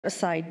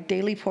aside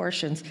daily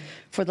portions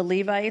for the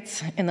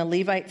Levites, and the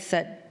Levites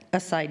set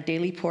aside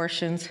daily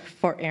portions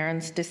for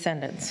Aaron's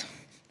descendants.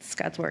 It's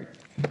God's word.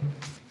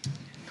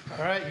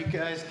 All right, you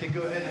guys can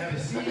go ahead and have a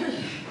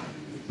seat.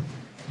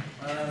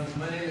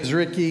 My name is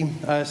Ricky.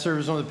 I serve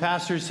as one of the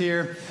pastors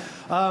here.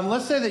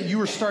 Let's say that you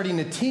were starting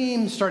a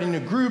team, starting a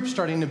group,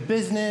 starting a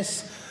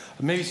business,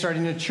 maybe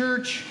starting a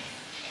church.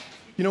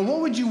 You know, what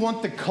would you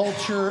want the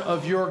culture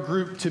of your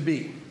group to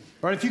be?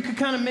 Right? If you could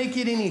kind of make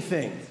it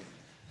anything.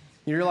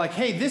 You're like,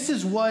 hey, this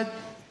is what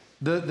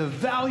the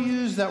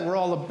values that we're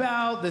all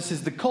about. This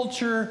is the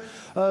culture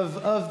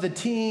of the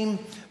team.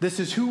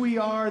 This is who we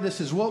are. This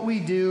is what we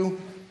do.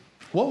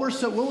 What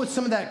would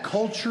some of that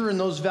culture and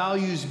those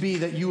values be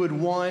that you would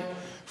want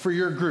for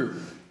your group?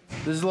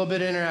 This is a little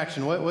bit of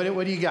interaction. What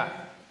do you got?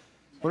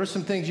 What are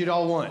some things you'd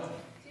all want?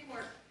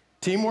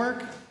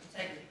 Teamwork?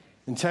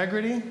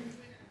 Integrity?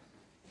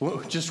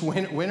 Just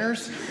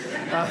winners?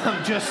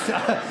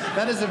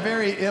 That is a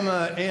very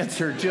Emma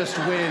answer. Just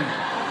win.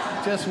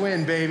 Just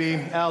win, baby.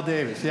 Al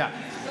Davis. Yeah.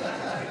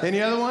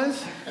 Any other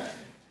ones?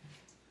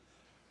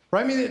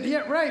 Right? I mean,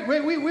 yeah, right.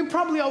 We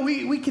probably all,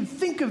 we could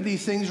think of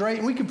these things, right?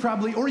 And we could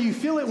probably, or you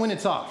feel it when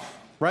it's off,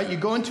 right? You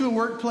go into a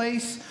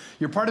workplace,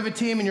 you're part of a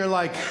team, and you're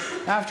like,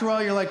 after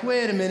all, you're like,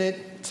 wait a minute,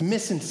 it's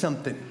missing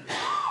something.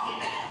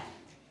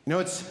 You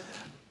know,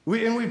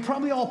 we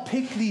probably all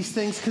pick these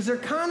things because they're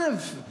kind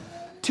of,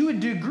 to a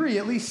degree,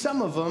 at least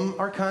some of them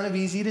are kind of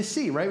easy to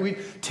see, right?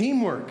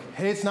 Teamwork.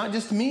 Hey, it's not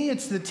just me,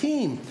 it's the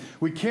team.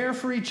 We care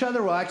for each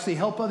other. We'll actually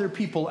help other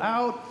people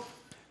out.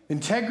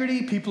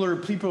 Integrity. People are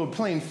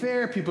playing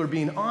fair. People are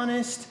being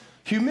honest.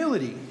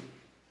 Humility.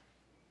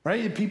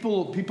 Right?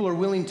 People are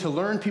willing to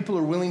learn. People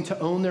are willing to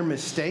own their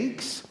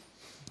mistakes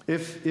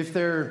if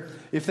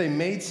they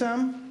made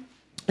some.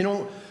 You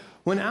know,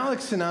 when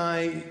Alex and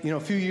I, you know,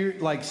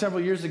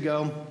 several years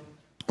ago,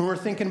 we were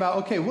thinking about,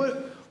 okay,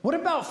 what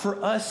about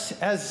for us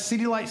as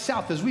Citylight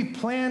South, as we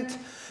plant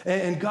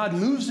and God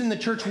moves in the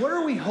church, what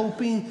are we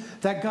hoping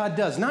that God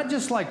does? Not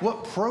just like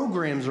what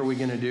programs are we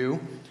going to do,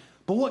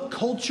 but what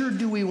culture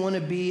do we want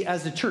to be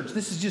as a church?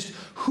 This is just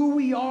who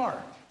we are.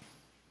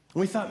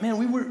 And we thought, man,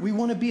 we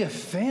want to be a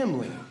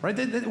family, right?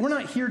 We're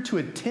not here to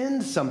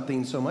attend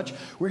something so much.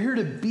 We're here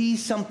to be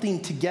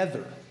something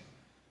together,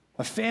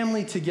 a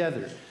family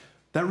together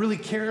that really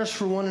cares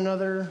for one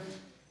another,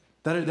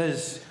 that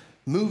is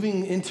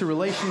moving into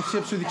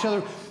relationships with each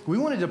other. We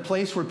wanted a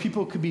place where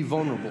people could be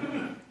vulnerable,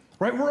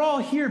 right? We're all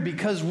here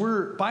because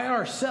by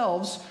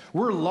ourselves,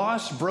 we're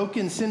lost,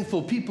 broken,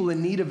 sinful people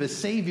in need of a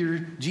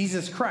Savior,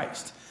 Jesus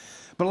Christ.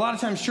 But a lot of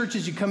times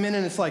churches, you come in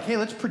and it's like, hey,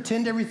 let's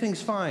pretend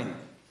everything's fine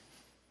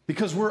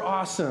because we're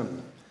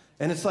awesome.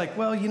 And it's like,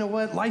 well, you know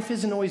what? Life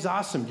isn't always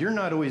awesome. You're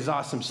not always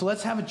awesome. So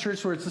let's have a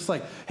church where it's just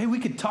like, hey, we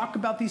could talk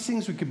about these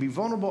things. We could be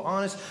vulnerable,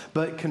 honest,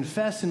 but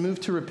confess and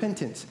move to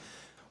repentance.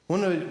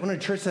 One of the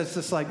church that's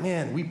just like,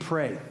 man, we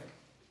pray.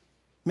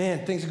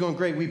 Man, things are going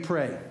great, we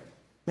pray.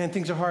 Man,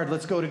 things are hard,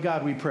 let's go to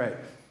God, we pray.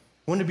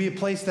 Wanted to be a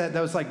place that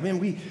was like,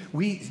 man,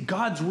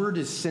 God's word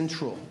is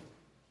central.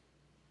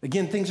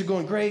 Again, things are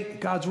going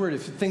great, God's word.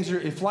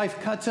 If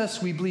life cuts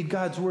us, we bleed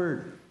God's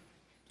word.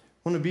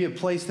 Want to be a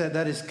place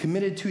that is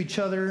committed to each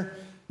other,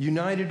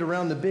 united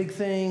around the big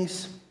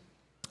things,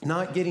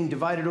 not getting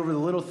divided over the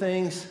little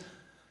things,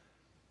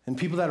 and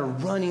people that are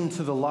running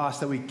to the lost,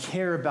 that we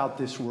care about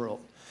this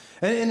world.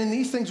 And in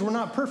these things, we're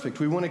not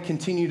perfect. We want to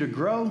continue to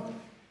grow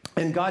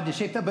and God to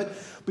shape that. But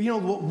you know,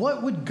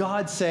 what would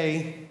God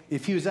say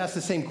if he was asked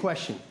the same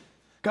question?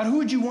 God, who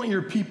would you want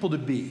your people to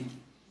be?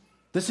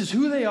 This is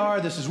who they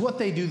are. This is what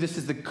they do. This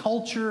is the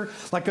culture,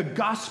 like a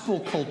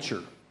gospel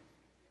culture.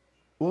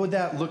 What would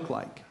that look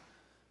like?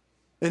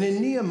 And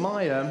in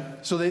Nehemiah,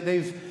 so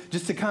they've,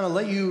 just to kind of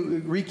let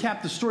you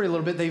recap the story a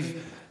little bit,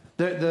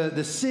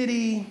 the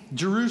city,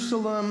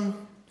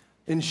 Jerusalem,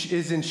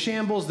 is in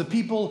shambles. The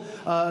people,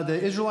 the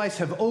Israelites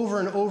have over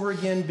and over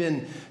again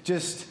been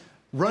just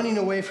running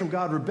away from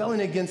God, rebelling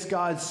against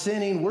God,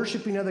 sinning,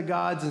 worshiping other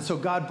gods. And so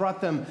God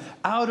brought them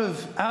out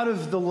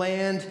of the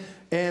land,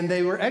 and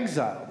they were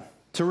exiled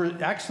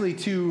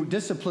to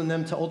discipline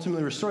them, to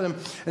ultimately restore them.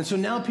 And so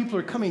now people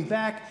are coming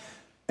back,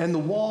 and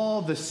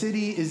the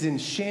city is in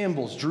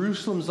shambles.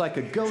 Jerusalem's like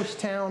a ghost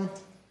town.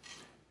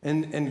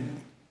 And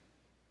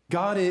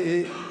God,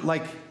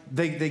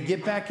 they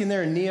get back in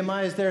there, and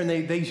Nehemiah's there, and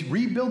they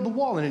rebuild the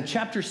wall. And in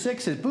chapter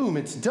 6, boom,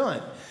 it's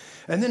done.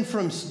 And then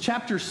from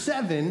chapter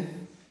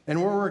 7, and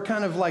where we're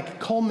kind of like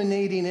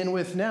culminating in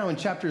with now in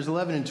chapters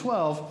 11 and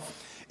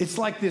 12, it's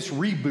like this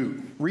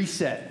reboot,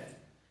 reset,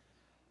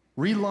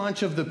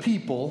 relaunch of the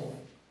people,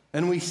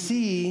 and we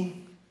see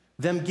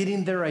them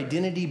getting their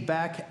identity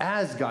back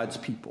as God's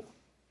people.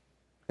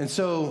 And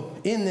so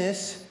in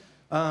this,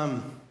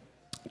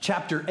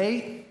 chapter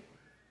 8,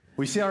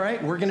 we see, all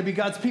right, we're going to be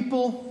God's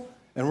people,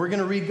 and we're going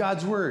to read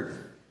God's word.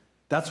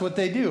 That's what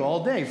they do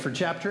all day for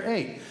chapter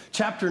 8.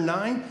 Chapter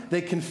 9,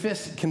 they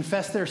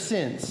confess their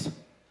sins.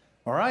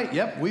 All right,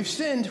 yep, we've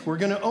sinned. We're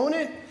going to own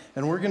it,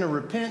 and we're going to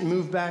repent and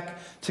move back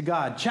to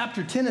God.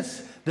 Chapter 10,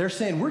 they're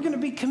saying, we're going to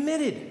be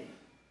committed.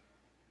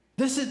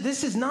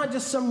 This is not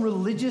just some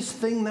religious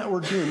thing that we're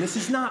doing. This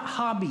is not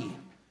hobby.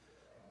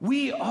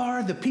 We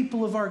are the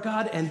people of our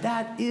God, and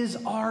that is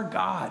our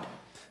God.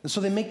 And so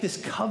they make this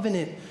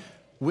covenant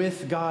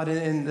with God,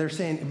 and they're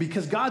saying,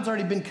 because God's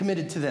already been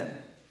committed to them.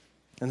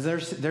 And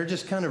they're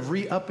just kind of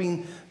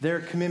re-upping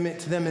their commitment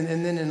to them.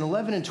 And then in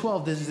 11 and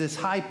 12, this is this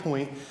high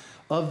point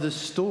of the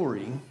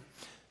story.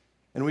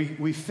 And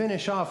we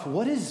finish off,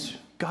 what is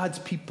God's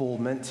people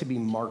meant to be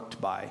marked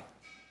by?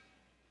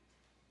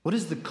 What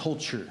is the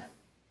culture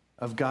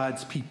of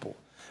God's people?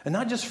 And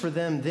not just for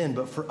them then,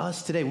 but for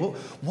us today.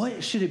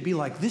 What should it be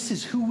like? This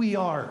is who we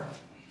are.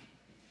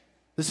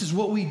 This is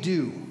what we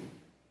do.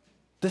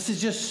 This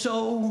is just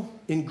so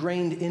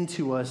ingrained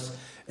into us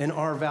and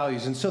our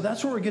values. And so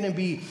that's what we're going to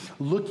be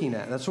looking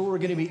at. That's what we're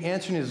going to be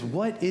answering is,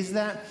 what is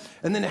that?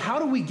 And then how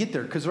do we get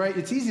there? Because, right,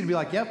 it's easy to be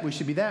like, yep, we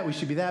should be that, we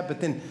should be that. But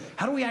then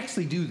how do we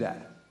actually do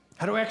that?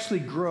 How do we actually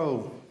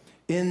grow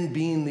in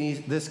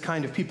being this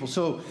kind of people?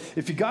 So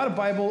if you got a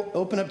Bible,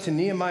 open up to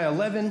Nehemiah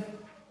 11.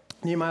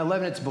 Nehemiah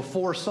 11, it's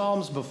before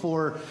Psalms,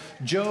 before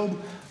Job,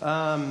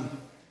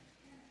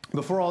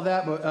 before all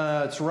that,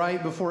 but it's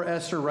right before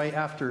Esther, right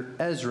after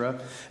Ezra.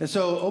 And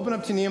so open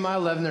up to Nehemiah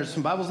 11. There's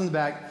some Bibles in the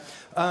back.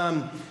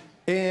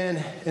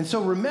 And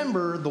so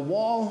remember, the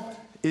wall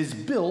is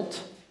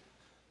built,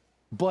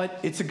 but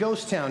it's a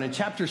ghost town. In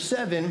chapter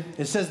 7,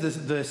 it says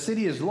the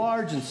city is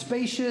large and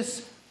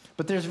spacious,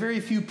 but there's very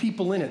few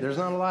people in it. There's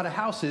not a lot of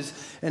houses.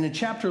 And in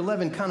chapter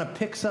 11 kind of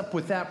picks up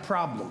with that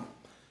problem.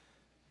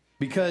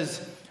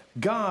 Because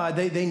God,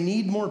 they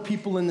need more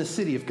people in the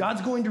city. If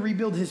God's going to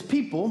rebuild his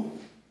people,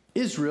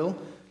 Israel,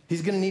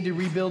 he's going to need to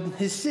rebuild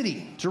his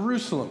city,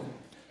 Jerusalem.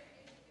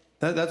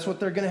 That's what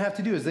they're going to have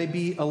to do, is they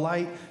be a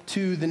light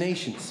to the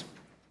nations.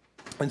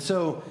 And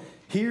so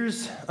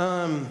here's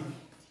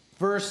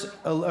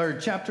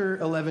chapter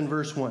 11,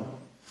 verse 1.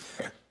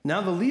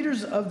 Now the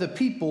leaders of the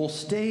people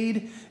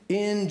stayed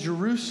in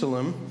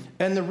Jerusalem,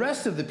 and the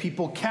rest of the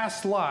people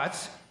cast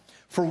lots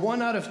for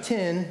 1 out of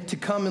 10 to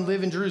come and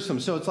live in Jerusalem.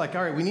 So it's like,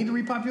 all right, we need to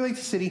repopulate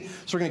the city,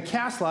 so we're going to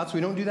cast lots.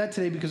 We don't do that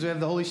today because we have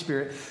the Holy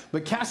Spirit.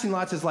 But casting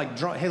lots is like,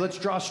 hey, let's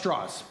draw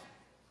straws.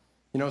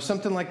 You know,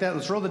 something like that.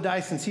 Let's roll the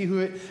dice and see who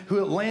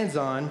it lands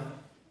on.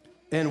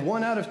 And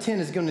 1 out of 10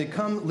 is going to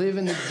come live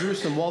in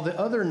Jerusalem, while the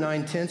other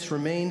 9/10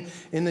 remain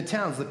in the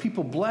towns. The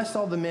people blessed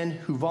all the men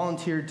who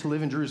volunteered to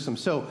live in Jerusalem.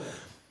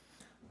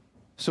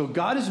 So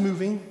God is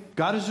moving.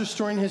 God is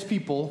restoring his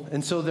people.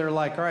 And so they're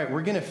like, all right,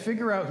 we're going to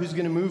figure out who's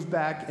going to move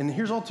back. And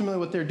here's ultimately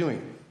what they're doing.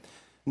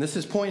 And this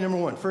is point number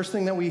 1. First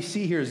thing that we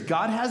see here is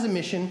God has a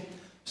mission,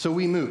 so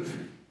we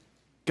move.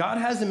 God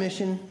has a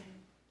mission,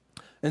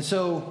 and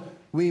so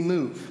we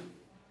move.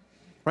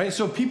 Right?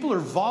 So people are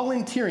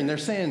volunteering. They're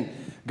saying,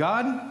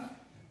 God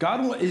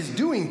is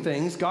doing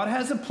things. God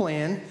has a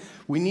plan.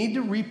 We need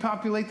to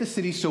repopulate the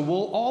city, so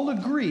we'll all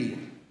agree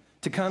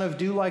to kind of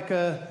do like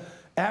a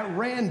at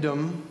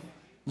random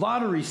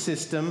lottery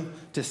system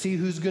to see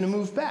who's going to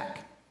move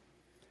back.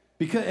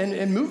 Because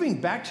and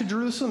moving back to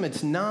Jerusalem,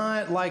 it's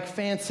not like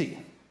fancy.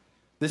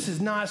 This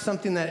is not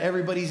something that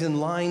everybody's in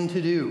line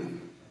to do.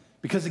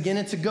 Because again,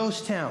 it's a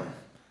ghost town.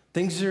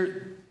 A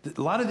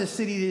lot of the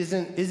city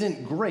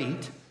isn't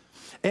great.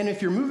 And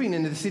if you're moving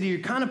into the city, you're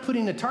kind of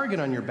putting a target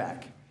on your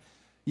back.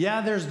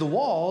 Yeah, there's the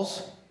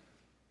walls,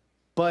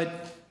 but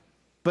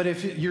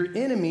if your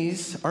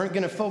enemies aren't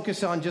going to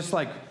focus on just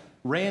like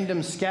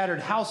random scattered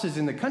houses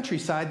in the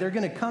countryside, they're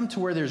going to come to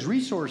where there's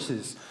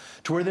resources,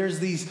 to where there's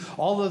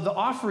all of the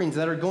offerings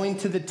that are going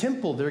to the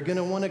temple. They're going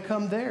to want to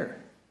come there.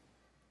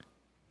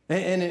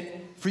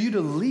 For you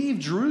to leave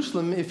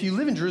Jerusalem, if you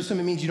live in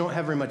Jerusalem, it means you don't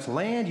have very much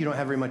land, you don't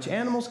have very much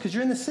animals, because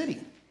you're in the city.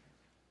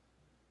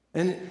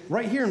 And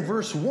right here in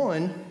verse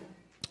 1,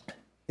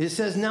 it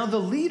says, now the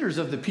leaders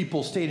of the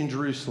people stayed in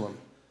Jerusalem.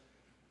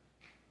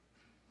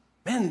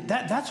 Man,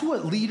 that's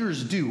what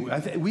leaders do.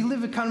 We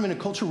live kind of in a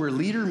culture where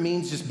leader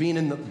means just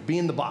being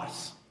the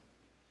boss.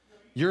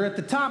 You're at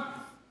the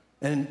top,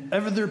 and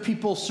other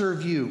people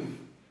serve you.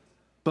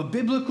 But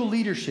biblical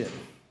leadership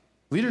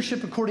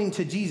according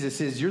to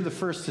Jesus is you're the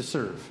first to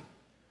serve.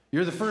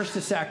 You're the first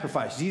to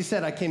sacrifice. Jesus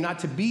said, I came not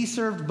to be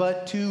served,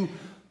 but to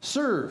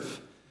serve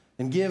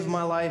and give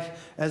my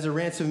life as a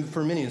ransom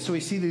for many. And so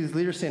we see these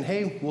leaders saying,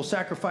 hey, we'll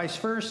sacrifice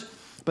first,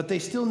 but they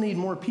still need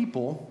more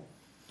people.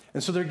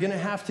 And so they're going to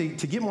have to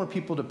get more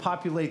people to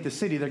populate the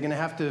city, they're going to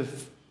have to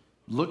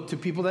look to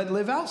people that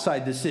live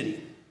outside the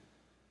city.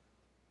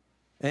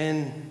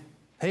 And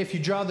hey, if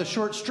you draw the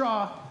short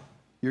straw,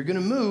 you're going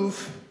to move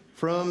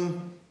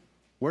from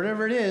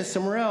wherever it is,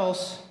 somewhere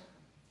else,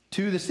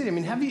 to the city. I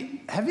mean,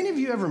 have any of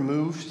you ever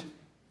moved?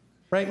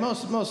 Right?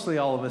 Mostly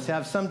all of us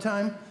have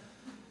sometime.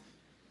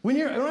 When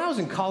I was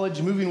in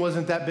college, moving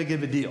wasn't that big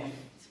of a deal.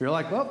 You're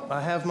like, well,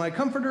 I have my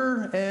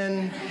comforter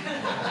and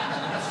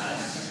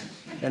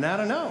I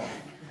don't know,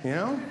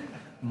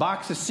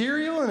 box of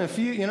cereal and a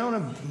few, and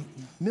a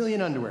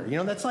million underwear.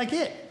 That's like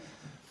it.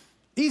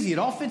 Easy. It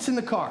all fits in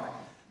the car.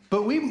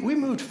 But we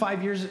moved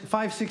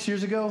 5, 6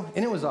 years ago,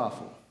 and it was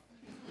awful.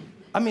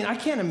 I mean, I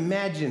can't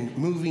imagine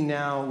moving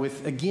now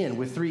with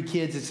 3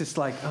 kids. It's just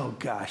like, oh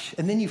gosh.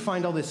 And then you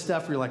find all this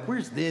stuff where you're like,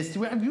 where's this? Do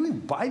we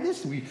buy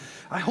this?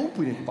 I hope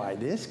we didn't buy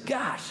this.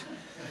 Gosh,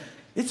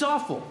 it's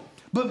awful.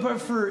 But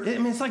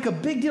it's like a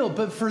big deal.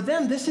 But for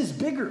them, this is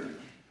bigger,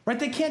 right?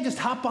 They can't just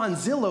hop on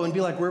Zillow and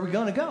be like, where are we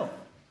going to go?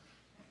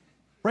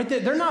 Right?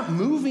 They're not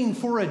moving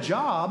for a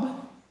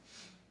job.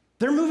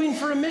 They're moving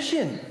for a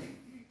mission.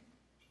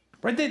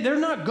 Right? They're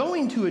not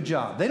going to a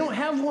job. They don't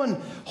have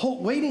one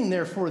waiting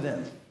there for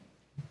them.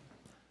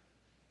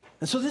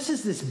 And so this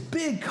is this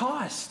big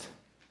cost,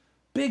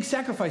 big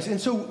sacrifice.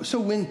 And so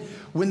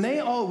when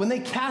they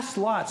cast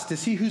lots to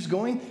see who's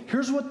going,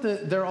 here's what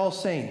they're all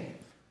saying.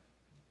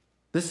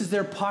 This is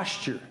their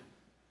posture.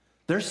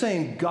 They're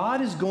saying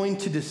God is going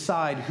to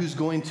decide who's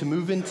going to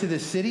move into the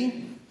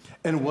city,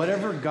 and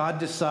whatever God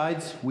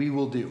decides, we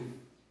will do.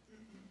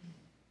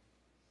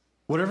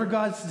 Whatever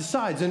God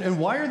decides. And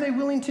why are they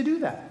willing to do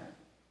that?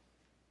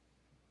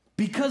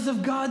 Because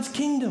of God's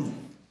kingdom,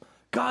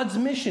 God's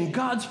mission,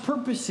 God's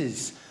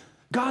purposes.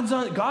 God's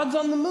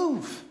on the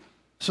move.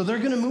 So they're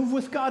going to move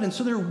with God. And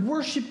so they're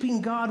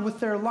worshiping God with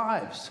their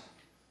lives,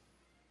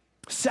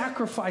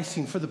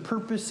 sacrificing for the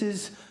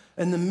purposes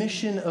and the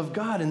mission of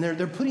God. And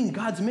they're putting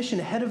God's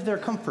mission ahead of their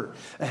comfort,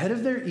 ahead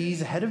of their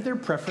ease, ahead of their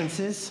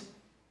preferences.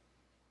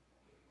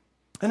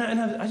 And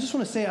I just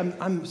want to say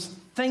I'm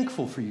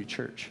thankful for you,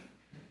 church.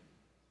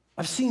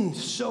 I've seen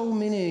so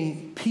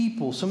many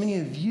people, so many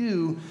of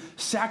you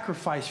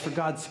sacrifice for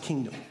God's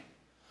kingdom,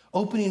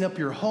 opening up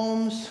your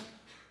homes,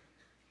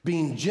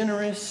 being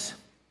generous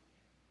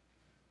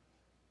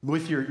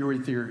with your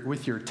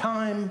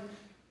time,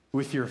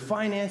 with your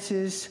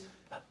finances,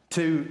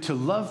 to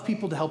love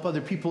people, to help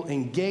other people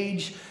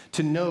engage,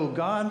 to know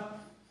God,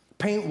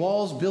 paint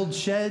walls, build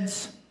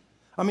sheds.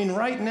 I mean,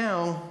 right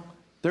now,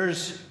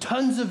 there's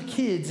tons of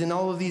kids in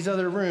all of these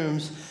other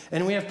rooms,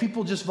 and we have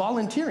people just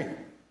volunteering,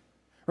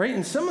 right?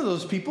 And some of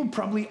those people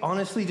probably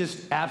honestly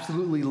just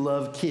absolutely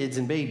love kids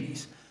and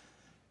babies.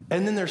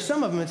 And then there's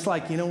some of them, it's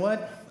like, you know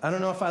what? I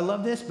don't know if I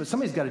love this, but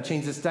somebody's got to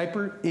change this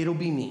diaper. It'll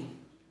be me.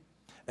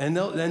 And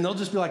they'll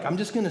just be like, I'm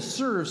just going to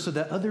serve so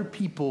that other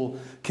people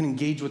can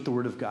engage with the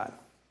Word of God.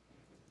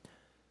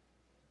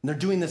 And they're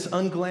doing this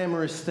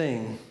unglamorous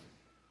thing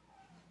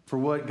for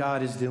what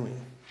God is doing.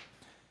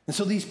 And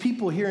so these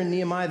people here in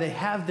Nehemiah, they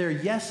have their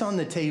yes on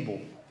the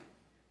table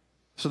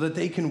so that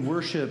they can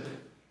worship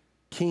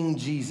King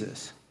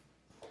Jesus.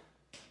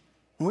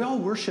 And we all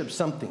worship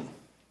something.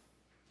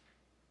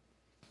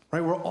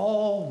 Right? We're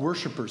all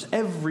worshipers,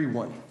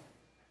 everyone.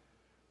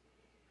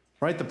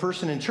 Right? The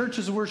person in church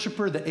is a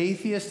worshiper, the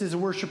atheist is a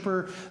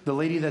worshiper, the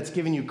lady that's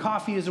giving you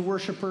coffee is a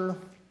worshiper.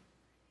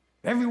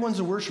 Everyone's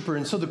a worshiper.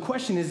 And so the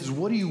question is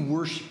what are you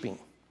worshiping?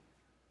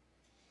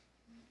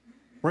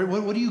 Right?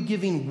 What are you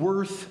giving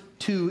worth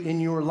to in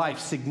your life,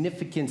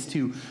 significance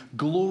to,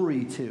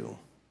 glory to?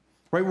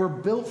 Right? We're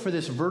built for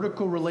this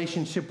vertical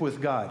relationship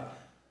with God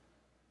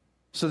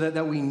so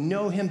that we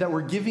know Him, that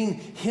we're giving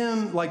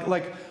Him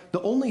like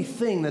the only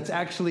thing that's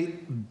actually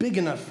big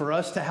enough for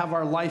us to have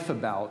our life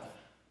about,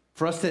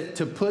 for us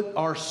to put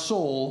our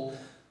soul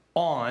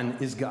on,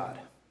 is God.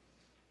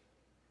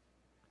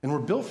 And we're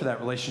built for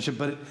that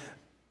relationship,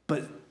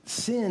 but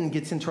sin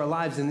gets into our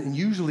lives, and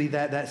usually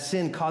that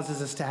sin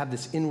causes us to have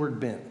this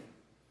inward bent.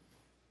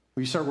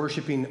 We start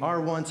worshiping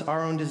our wants,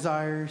 our own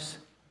desires.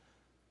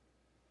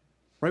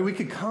 Right? We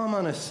could come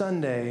on a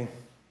Sunday,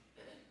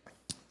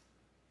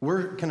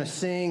 we're going to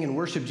sing and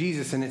worship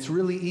Jesus, and it's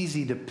really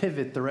easy to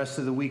pivot the rest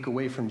of the week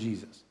away from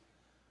Jesus.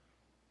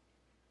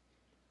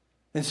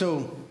 And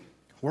so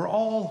we're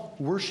all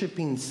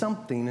worshiping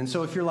something. And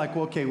so if you're like,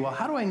 well, okay, well,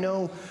 how do I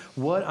know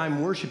what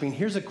I'm worshiping?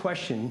 Here's a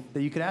question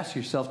that you could ask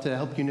yourself to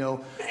help you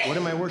know, what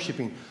am I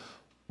worshiping?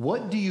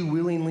 What do you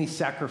willingly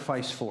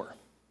sacrifice for?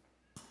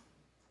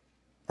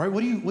 Right?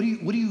 What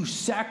do you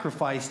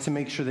sacrifice to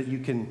make sure that you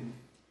can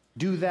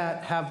do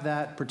that, have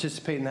that,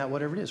 participate in that,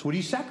 whatever it is? What do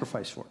you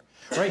sacrifice for?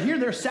 Right here,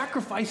 they're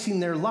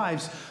sacrificing their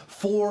lives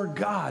for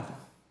God.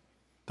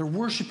 They're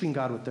worshiping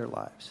God with their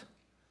lives.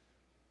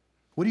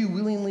 What do you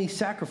willingly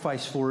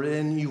sacrifice for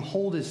and you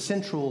hold as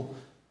central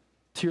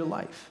to your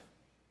life?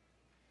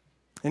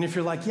 And if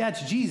you're like, yeah,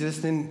 it's Jesus,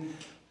 then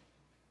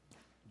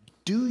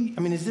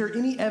is there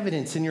any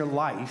evidence in your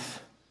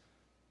life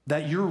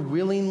that you're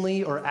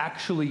willingly or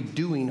actually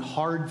doing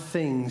hard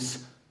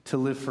things to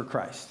live for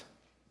Christ?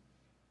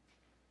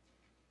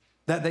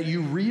 That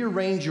you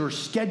rearrange your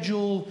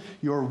schedule,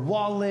 your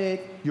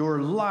wallet,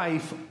 your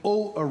life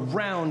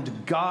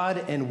around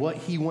God and what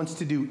He wants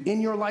to do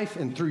in your life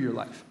and through your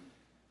life.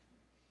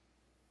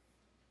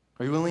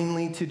 Are you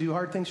willingly to do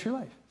hard things for your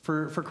life,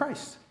 for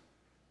Christ?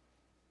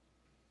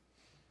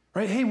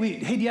 Right? Hey,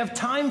 do you have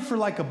time for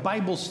like a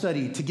Bible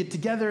study to get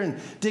together and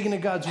dig into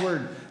God's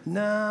Word?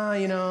 No,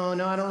 I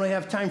don't really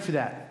have time for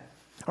that.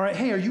 All right,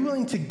 hey, are you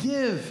willing to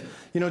give,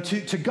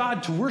 to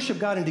God, to worship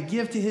God and to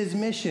give to His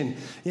mission?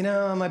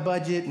 My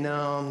budget,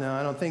 no,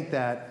 I don't think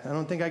that. I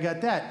don't think I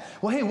got that.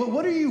 Well, hey,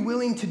 what are you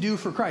willing to do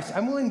for Christ?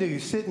 I'm willing to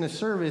sit in a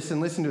service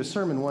and listen to a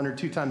sermon 1 or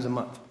 2 times a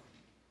month.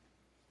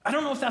 I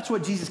don't know if that's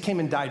what Jesus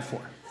came and died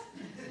for.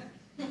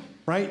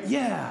 right?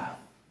 Yeah.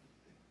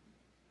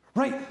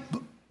 Right?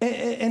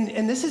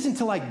 And this isn't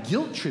to like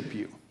guilt trip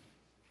you.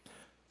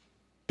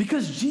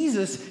 Because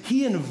Jesus,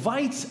 he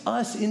invites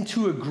us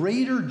into a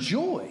greater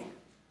joy.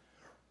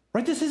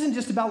 Right? This isn't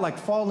just about like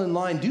fall in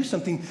line, do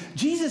something.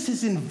 Jesus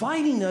is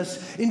inviting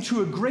us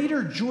into a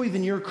greater joy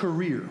than your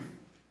career,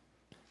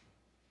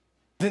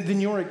 than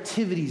your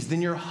activities,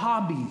 than your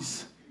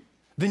hobbies,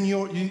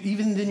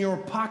 even than your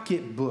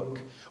pocketbook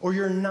or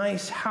your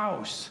nice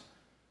house.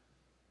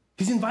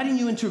 He's inviting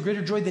you into a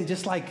greater joy than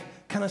just like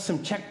kind of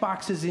some check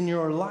boxes in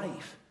your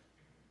life.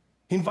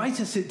 He invites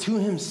us to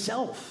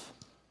himself,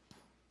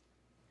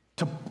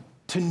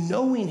 to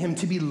knowing him,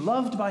 to be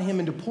loved by him,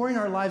 and to pouring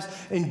our lives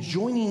and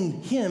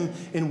joining him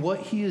in what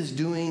he is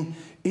doing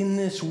in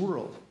this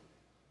world,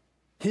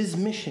 his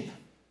mission.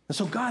 And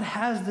so God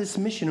has this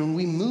mission, and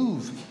we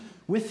move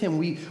with him.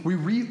 We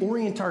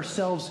reorient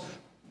ourselves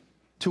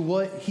to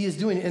what he is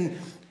doing. And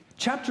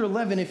chapter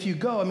 11, if you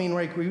go, I mean,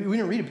 like, we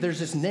didn't read it, but there's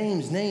just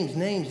names.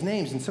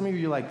 And some of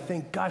you are like,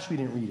 thank gosh we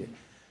didn't read it.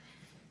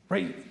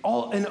 Right?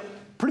 And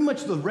pretty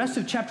much the rest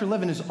of chapter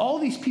 11 is all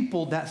these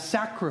people that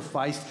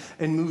sacrificed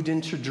and moved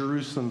into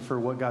Jerusalem for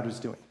what God was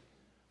doing.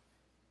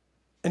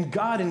 And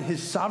God, in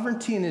his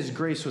sovereignty and his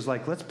grace, was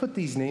like, let's put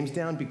these names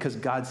down because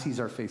God sees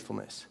our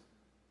faithfulness.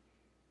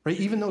 Right?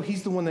 Even though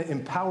he's the one that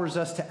empowers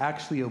us to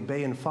actually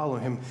obey and follow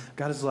him,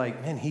 God is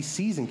like, man, he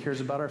sees and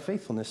cares about our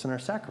faithfulness and our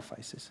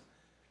sacrifices.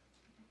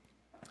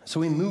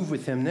 So we move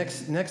with him.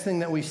 Next thing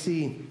that we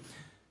see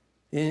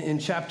in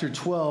chapter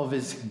 12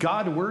 is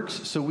God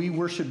works, so we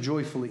worship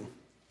joyfully.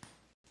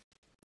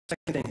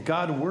 Second thing,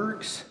 God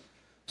works,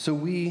 so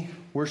we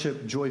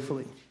worship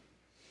joyfully.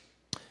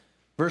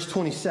 Verse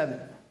 27.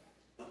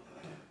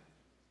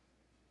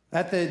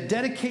 At the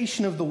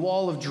dedication of the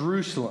wall of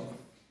Jerusalem,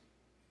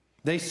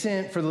 they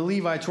sent for the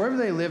Levites wherever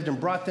they lived and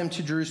brought them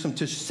to Jerusalem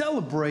to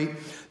celebrate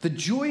the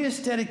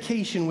joyous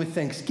dedication with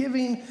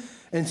thanksgiving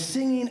and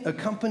singing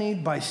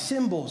accompanied by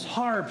cymbals,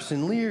 harps,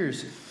 and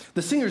lyres.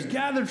 The singers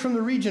gathered from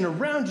the region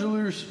around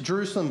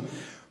Jerusalem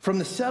from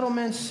the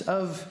settlements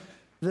of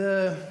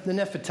the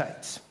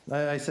Nephitites.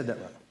 I said that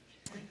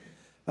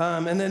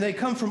wrong. And then they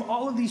come from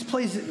all of these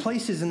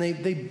places and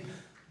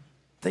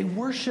they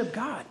worship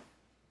God.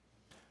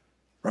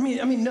 I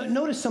mean,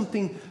 notice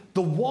something.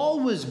 The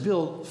wall was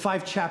built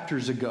 5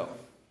 chapters ago.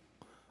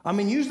 I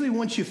mean, usually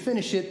once you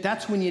finish it,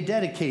 that's when you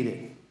dedicate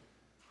it.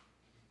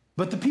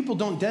 But the people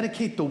don't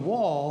dedicate the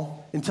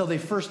wall until they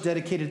first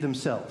dedicated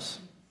themselves.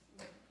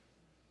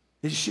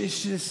 It's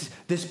just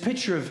this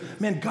picture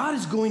of, man, God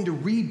is going to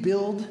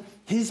rebuild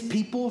his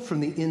people from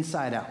the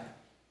inside out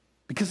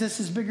because this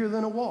is bigger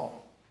than a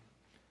wall.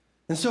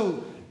 And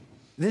so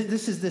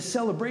this is the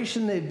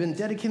celebration. They've been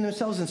dedicating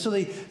themselves. And so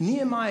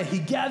Nehemiah, he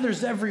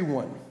gathers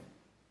everyone.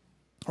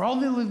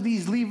 All of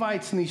these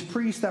Levites and these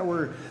priests that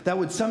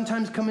would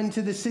sometimes come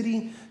into the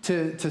city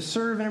to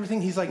serve and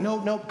everything. He's like,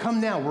 no,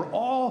 come now. We're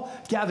all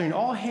gathering,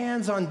 all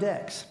hands on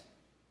decks.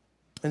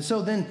 And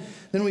so then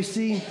we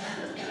see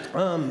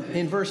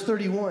in verse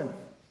 31,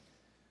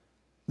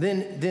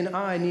 then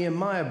I,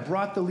 Nehemiah,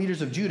 brought the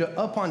leaders of Judah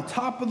up on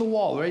top of the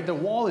wall, right? The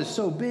wall is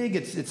so big,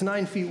 it's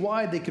 9 feet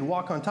wide. They could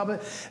walk on top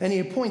of it. And he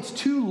appoints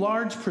 2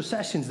 large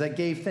processions that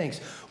gave thanks.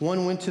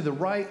 One went to the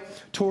right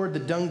toward the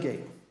dung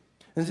gate.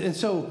 And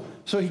so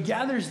he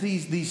gathers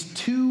these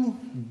 2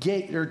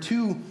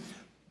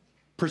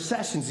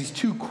 processions, these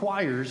 2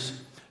 choirs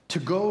to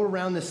go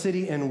around the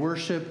city and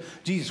worship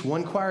Jesus.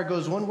 One choir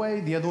goes one way,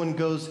 the other one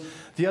goes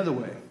the other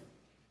way.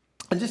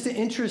 And just an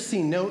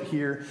interesting note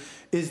here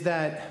is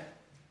that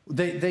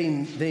they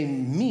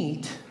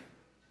meet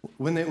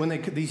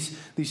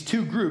these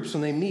 2 groups,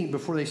 when they meet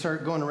before they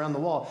start going around the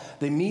wall,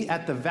 they meet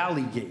at the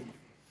valley gate.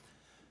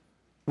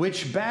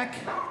 Which back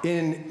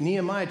in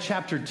Nehemiah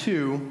chapter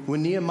 2,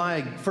 when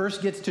Nehemiah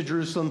first gets to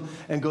Jerusalem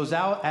and goes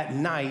out at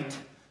night,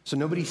 so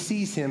nobody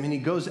sees him, and he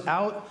goes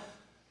out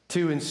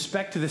to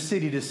inspect the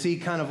city to see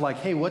kind of like,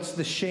 hey, what's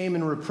the shame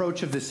and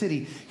reproach of the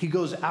city? He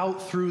goes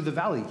out through the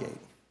valley gate.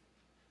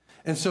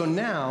 And so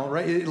now,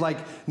 right, like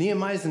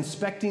Nehemiah's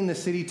inspecting the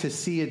city to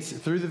see it's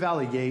through the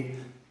valley gate,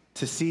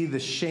 to see the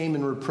shame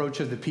and reproach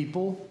of the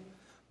people.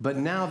 But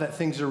now that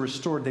things are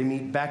restored, they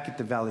meet back at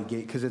the valley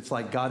gate because it's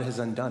like God has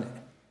undone it.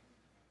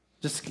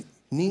 Just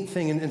neat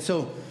thing. And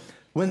so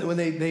when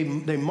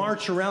they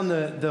march around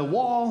the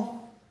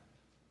wall,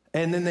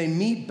 and then they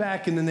meet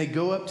back, and then they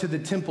go up to the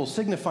temple,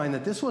 signifying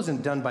that this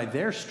wasn't done by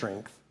their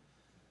strength.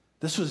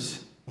 This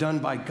was done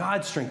by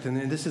God's strength.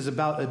 And this is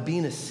about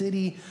being a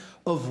city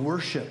of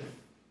worship.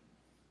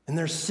 And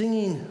they're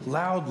singing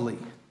loudly.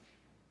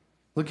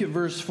 Look at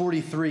verse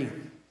 43.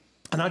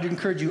 And I'd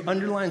encourage you,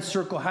 underline,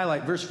 circle,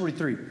 highlight, verse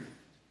 43.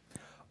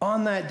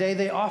 On that day,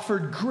 they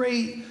offered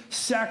great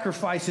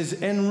sacrifices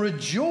and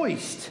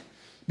rejoiced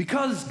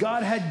because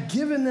God had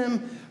given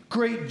them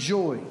great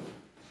joy.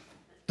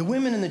 The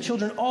women and the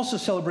children also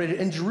celebrated,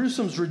 and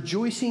Jerusalem's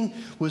rejoicing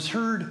was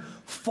heard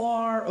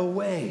far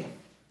away.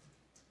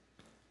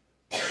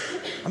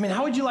 I mean,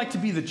 how would you like to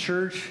be the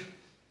church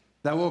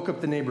that woke up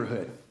the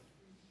neighborhood?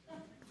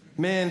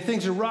 Man,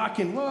 things are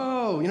rocking.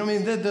 Whoa. You know what I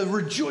mean? The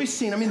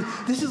rejoicing. I mean,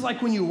 this is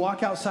like when you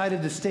walk outside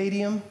of the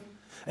stadium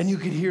and you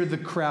could hear the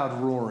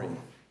crowd roaring.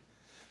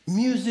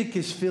 Music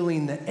is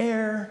filling the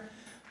air.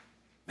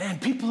 Man,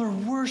 people are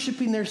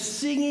worshiping. They're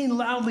singing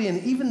loudly.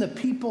 And even the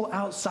people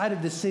outside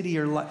of the city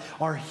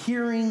are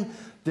hearing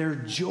their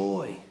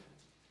joy,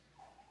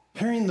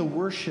 hearing the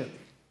worship.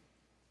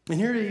 And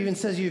here it even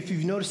says, if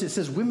you've noticed, it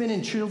says women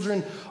and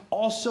children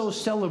also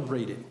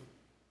celebrated.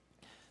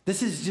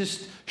 This is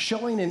just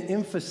showing and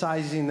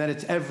emphasizing that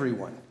it's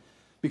everyone.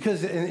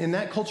 Because in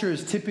that culture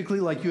is typically,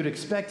 like you would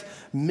expect,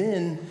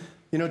 men,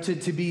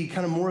 to be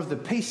kind of more of the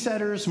pace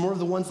setters, more of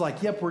the ones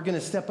like, yep, we're going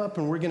to step up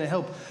and we're going to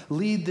help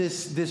lead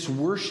this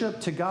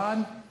worship to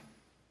God.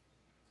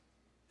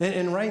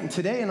 And right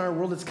today in our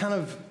world, it's kind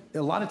of,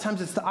 a lot of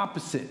times it's the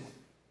opposite.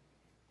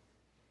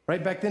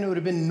 Right back then, it would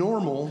have been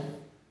normal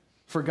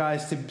for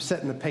guys to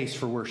set in the pace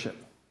for worship.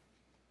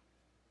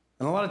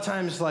 And a lot of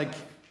times, like,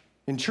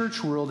 in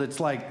church world, it's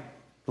like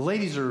the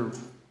ladies are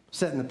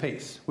setting the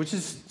pace, which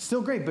is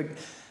still great.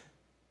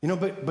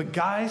 But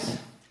guys,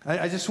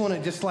 I just want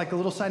to, just like a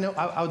little side note,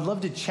 I would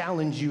love to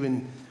challenge you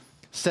in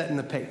setting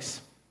the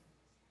pace.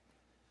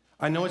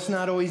 I know it's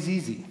not always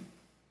easy,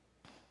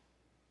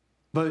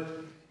 but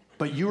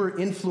you are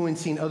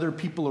influencing other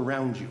people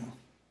around you,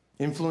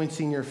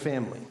 influencing your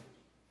family.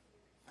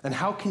 And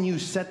how can you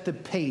set the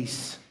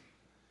pace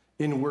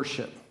in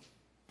worship?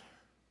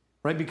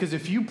 Right? Because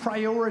if you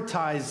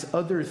prioritize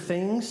other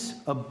things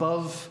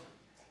above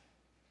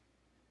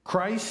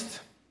Christ,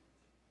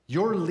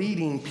 you're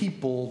leading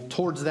people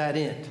towards that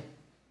end.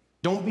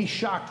 Don't be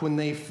shocked when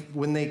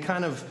they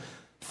kind of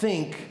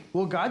think,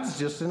 well, God's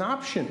just an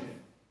option. And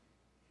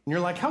you're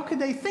like, how could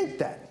they think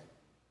that?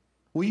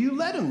 Well, you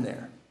led them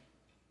there.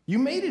 You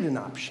made it an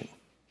option.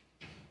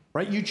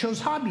 Right? You chose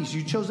hobbies.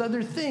 You chose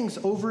other things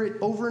over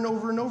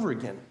and over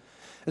again.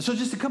 And so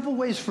just a couple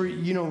ways for,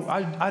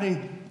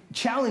 I'd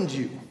challenge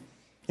you,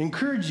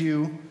 encourage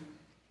you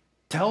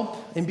to help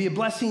and be a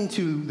blessing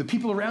to the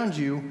people around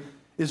you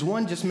is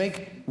one, just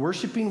make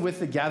worshiping with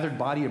the gathered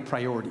body a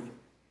priority.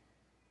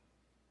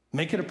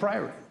 Make it a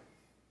priority.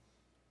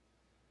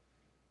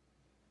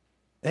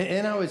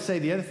 And I would say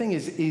the other thing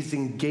is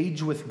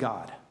engage with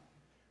God.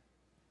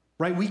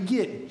 Right? We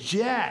get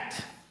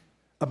jacked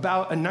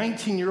about a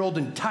 19-year-old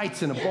in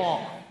tights and a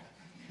ball.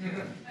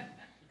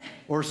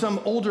 Or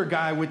some older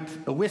guy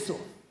with a whistle.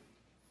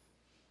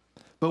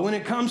 But when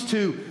it comes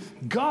to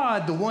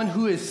God, the one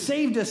who has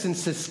saved us and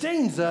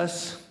sustains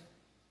us,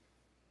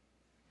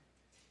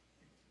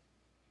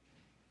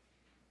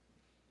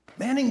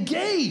 man,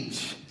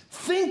 engage.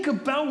 Think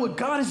about what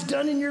God has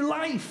done in your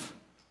life.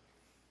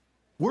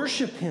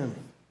 Worship him.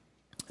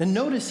 And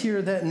notice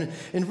here that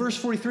in verse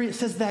 43, it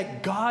says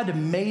that God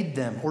made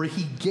them, or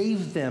he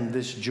gave them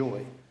this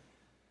joy.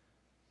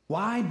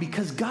 Why?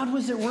 Because God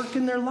was at work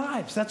in their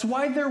lives. That's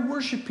why they're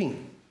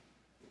worshiping,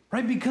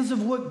 right? Because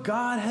of what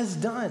God has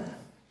done.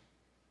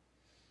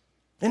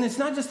 And it's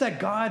not just that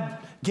God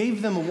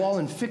gave them a wall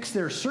and fixed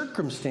their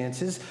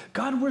circumstances.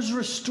 God was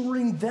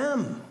restoring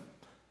them,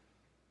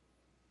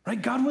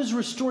 right? God was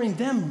restoring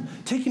them,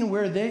 taking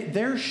away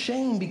their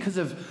shame because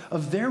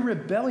of their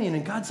rebellion.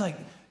 And God's like,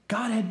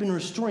 God had been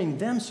restoring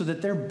them so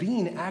that they're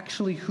being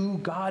actually who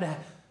God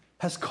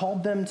has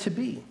called them to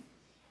be.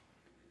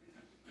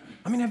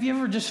 I mean, have you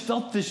ever just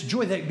felt this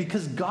joy that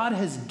because God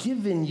has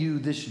given you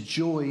this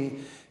joy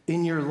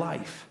in your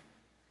life?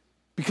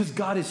 Because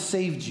God has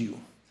saved you.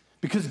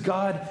 Because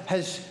God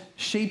has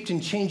shaped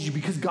and changed you.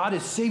 Because God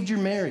has saved your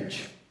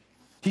marriage.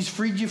 He's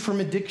freed you from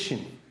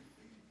addiction.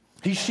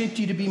 He's shaped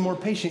you to be more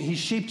patient. He's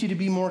shaped you to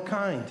be more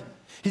kind.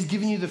 He's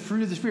given you the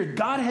fruit of the Spirit.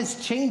 God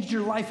has changed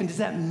your life, and does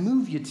that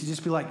move you to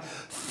just be like,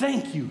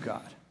 thank you,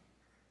 God?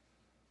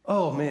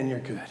 Oh, man, you're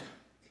good.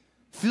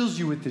 Fills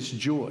you with this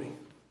joy.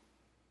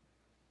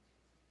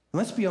 And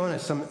let's be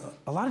honest,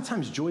 a lot of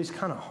times joy is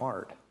kind of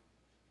hard.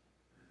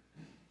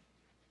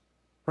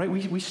 Right?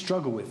 We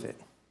struggle with it.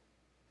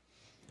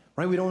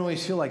 Right? We don't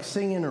always feel like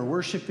singing or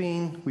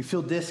worshiping. We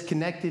feel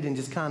disconnected and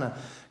just kind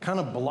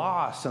of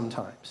blah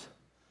sometimes.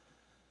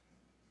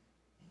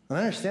 And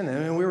I understand that.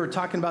 I mean, we were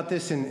talking about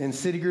this in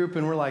City Group,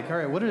 and we're like, all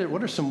right,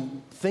 what are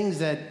some things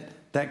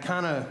that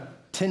kind of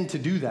tend to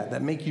do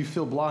that make you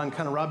feel blah and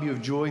kind of rob you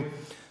of joy?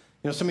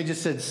 Somebody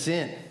just said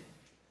sin.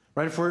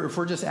 Right? If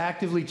we're just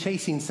actively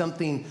chasing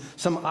something,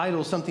 some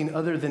idol, something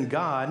other than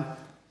God,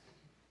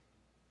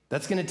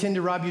 that's going to tend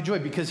to rob you of joy.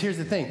 Because here's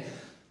the thing.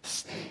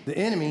 The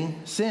enemy,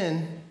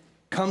 sin,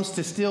 comes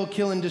to steal,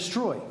 kill, and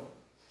destroy.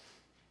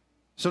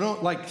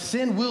 So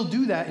sin will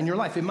do that in your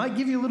life. It might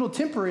give you a little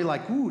temporary,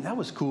 like, ooh, that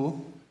was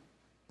cool.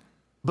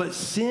 But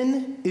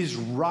sin is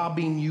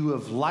robbing you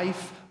of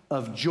life,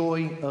 of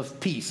joy, of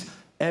peace,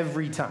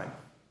 every time.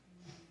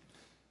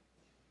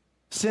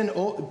 Sin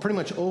pretty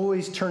much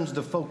always turns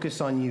the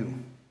focus on you.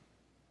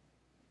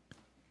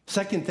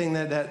 Second thing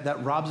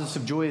that robs us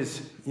of joy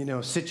is,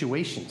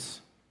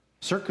 situations,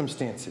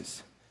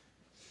 circumstances.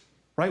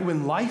 Right?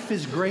 When life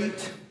is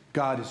great,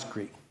 God is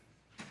great.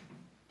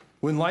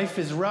 When life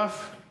is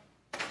rough,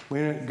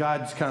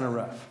 God's kind of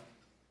rough.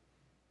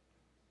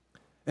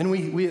 And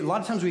we a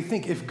lot of times we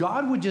think if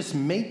God would just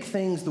make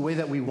things the way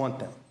that we want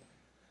them,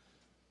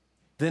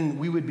 then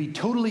we would be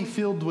totally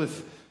filled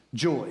with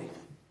joy.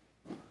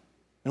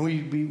 And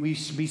we'd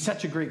be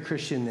such a great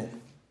Christian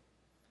then.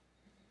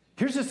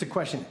 Here's just a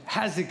question.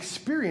 Has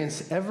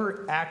experience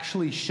ever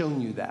actually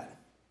shown you that?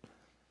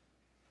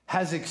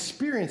 Has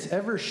experience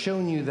ever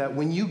shown you that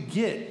when you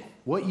get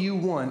what you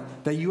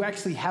want, that you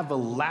actually have a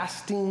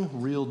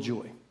lasting, real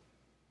joy?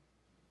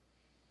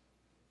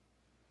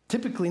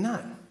 Typically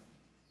not.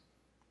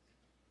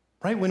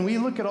 Right? When we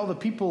look at all the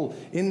people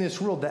in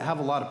this world that have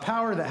a lot of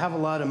power, that have a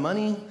lot of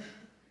money,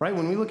 right?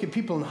 When we look at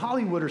people in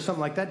Hollywood or something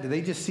like that, do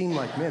they just seem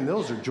like, man,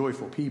 those are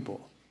joyful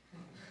people?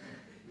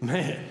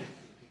 Man,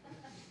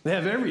 they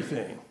have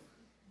everything.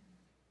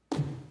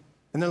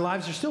 And their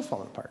lives are still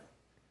falling apart.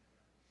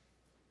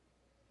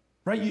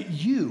 Right?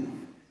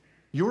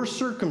 Your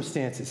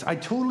circumstances. I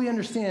totally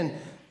understand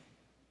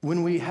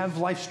when we have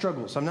life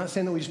struggles. I'm not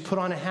saying that we just put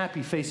on a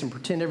happy face and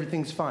pretend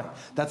everything's fine.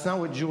 That's not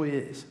what joy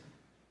is.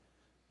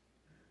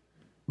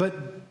 But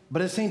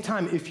at the same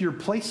time, if you're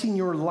placing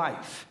your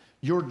life,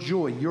 your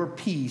joy, your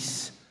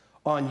peace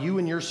on you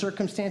and your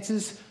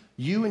circumstances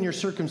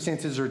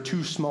are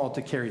too small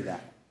to carry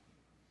that.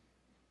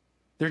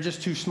 They're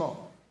just too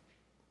small.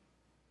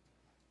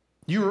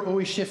 You are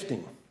always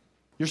shifting.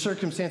 Your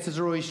circumstances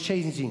are always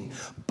changing.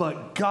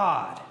 But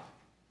God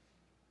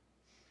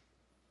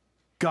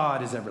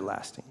is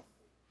everlasting.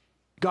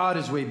 God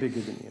is way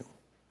bigger than you.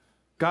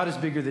 God is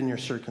bigger than your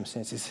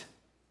circumstances.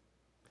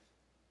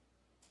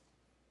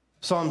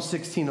 Psalm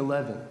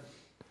 16:11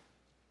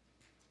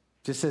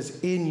 just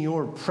says, in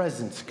your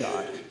presence,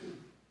 God,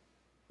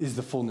 is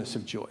the fullness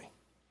of joy.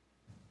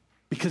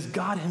 Because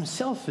God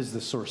himself is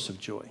the source of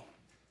joy.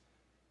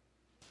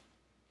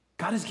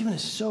 God has given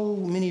us so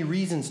many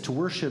reasons to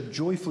worship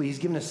joyfully. He's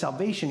given us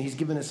salvation. He's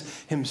given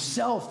us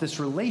himself, this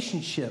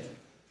relationship.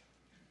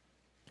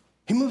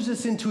 He moves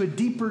us into a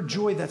deeper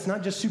joy that's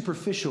not just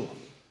superficial.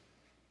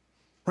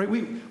 Right?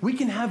 We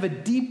can have a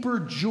deeper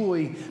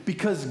joy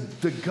because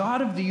the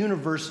God of the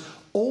universe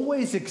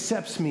always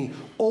accepts me,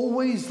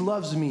 always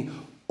loves me,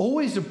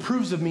 always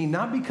approves of me,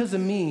 not because of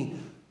me,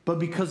 but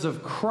because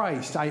of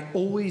Christ. I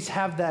always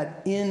have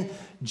that in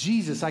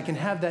Jesus. I can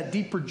have that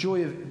deeper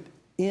joy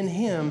in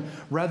him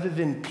rather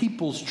than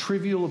people's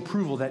trivial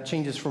approval that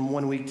changes from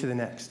one week to the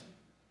next.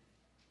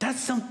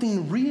 That's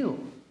something real.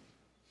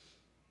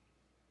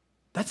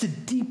 That's a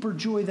deeper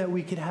joy that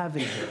we could have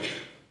in him.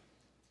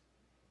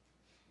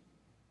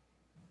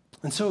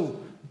 And so,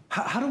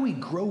 how do we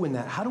grow in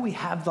that? How do we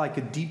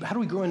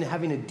grow into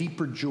having a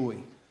deeper joy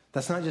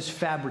that's not just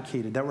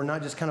fabricated, that we're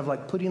not just kind of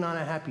like putting on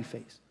a happy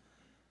face?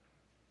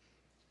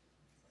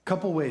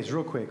 Couple ways,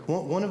 real quick.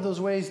 One of those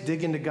ways,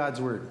 dig into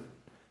God's word.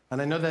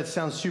 And I know that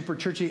sounds super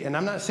churchy, and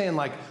I'm not saying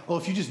like, oh,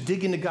 if you just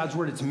dig into God's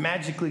word, it's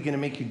magically going to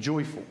make you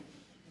joyful.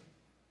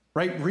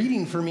 Right?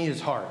 Reading for me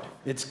is hard.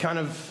 It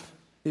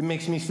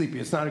makes me sleepy.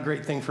 It's not a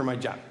great thing for my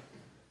job.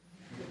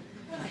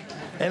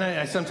 And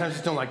I sometimes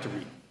just don't like to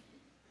read.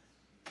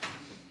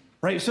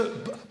 Right?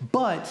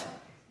 But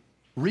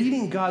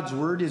reading God's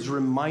word is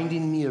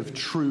reminding me of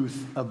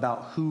truth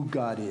about who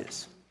God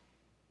is.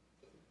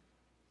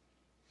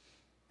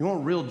 You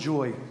want real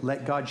joy,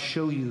 let God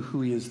show you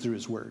who he is through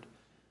his word.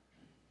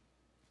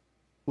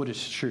 What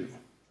is true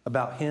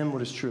about him,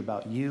 what is true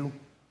about you.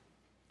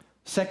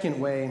 Second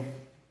way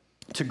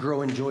to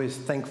grow in joy is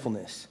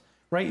thankfulness.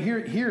 Right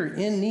here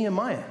in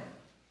Nehemiah,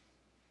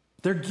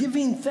 they're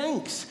giving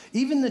thanks.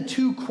 Even the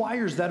two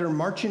choirs that are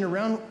marching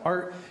around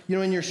are,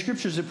 in your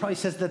scriptures, it probably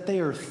says that they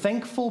are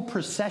thankful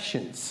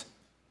processions.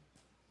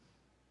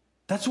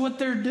 That's what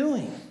they're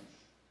doing.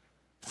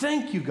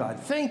 Thank you, God.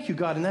 Thank you,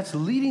 God. And that's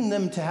leading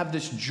them to have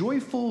this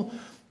joyful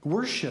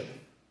worship.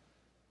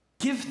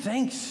 Give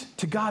thanks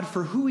to God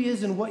for who he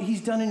is and what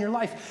he's done in your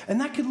life.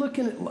 And that could look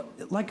in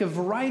like a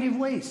variety of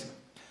ways.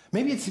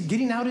 Maybe it's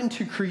getting out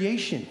into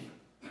creation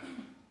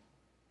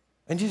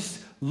and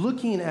just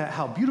looking at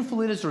how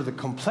beautiful it is or the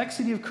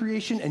complexity of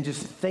creation and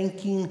just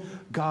thanking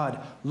God.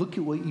 Look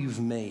at what you've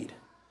made.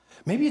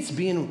 Maybe it's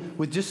being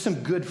with just some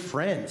good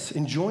friends,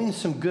 enjoying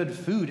some good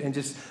food, and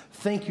just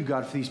thank you,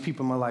 God, for these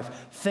people in my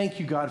life. Thank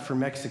you, God, for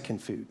Mexican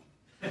food.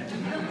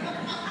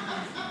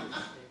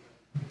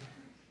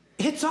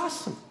 It's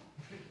awesome.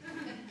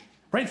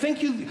 Right?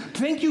 Thank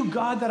you,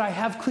 God, that I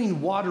have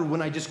clean water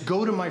when I just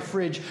go to my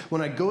fridge,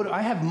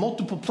 I have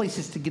multiple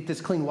places to get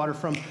this clean water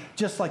from,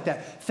 just like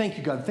that. Thank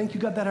you, God. Thank you,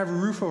 God, that I have a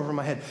roof over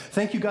my head.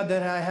 Thank you, God,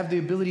 that I have the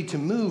ability to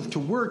move, to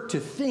work, to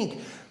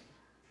think.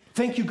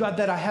 Thank you, God,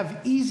 that I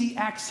have easy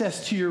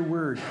access to your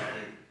word.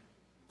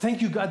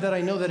 Thank you, God, that I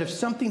know that if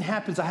something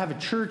happens, I have a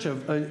church,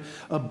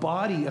 a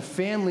body, a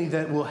family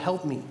that will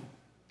help me,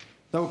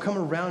 that will come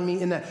around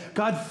me. And that,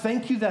 God,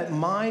 thank you that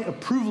my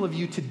approval of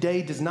you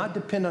today does not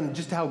depend on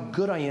just how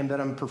good I am, that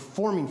I'm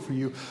performing for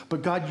you.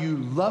 But God, you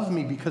love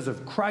me because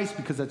of Christ,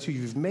 because that's who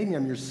you've made me.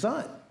 I'm your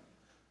son.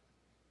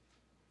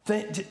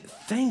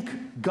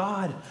 Thank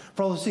God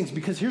for all those things,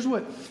 because here's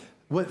what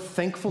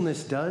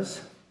thankfulness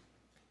does.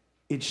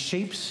 It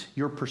shapes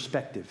your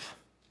perspective.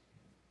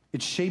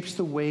 It shapes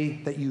the way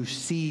that you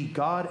see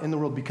God and the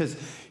world. Because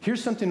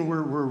here's something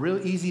we're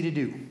real easy to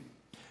do.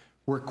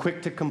 We're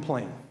quick to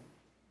complain.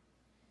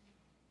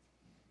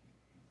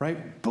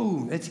 Right?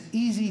 Boom. It's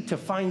easy to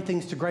find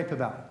things to gripe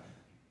about.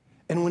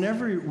 And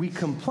whenever we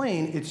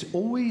complain, it's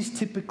always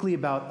typically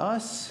about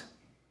us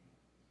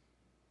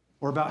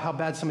or about how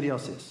bad somebody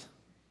else is.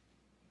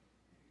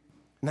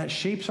 And that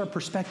shapes our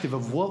perspective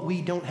of what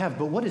we don't have.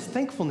 But what does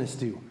thankfulness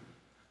do?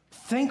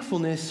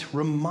 Thankfulness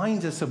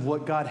reminds us of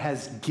what God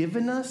has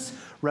given us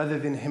rather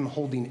than him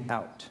holding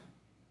out.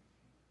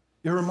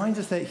 It reminds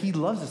us that he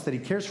loves us, that he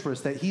cares for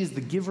us, that he is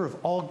the giver of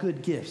all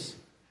good gifts.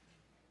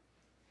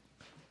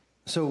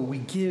 So we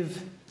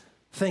give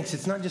thanks.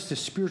 It's not just a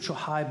spiritual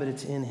high, but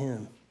it's in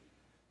him.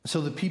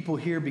 So the people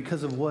here,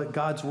 because of what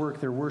God's work,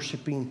 they're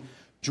worshiping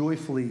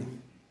joyfully.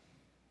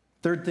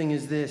 Third thing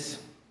is this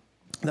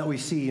that we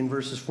see in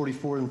verses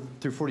 44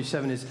 through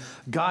 47 is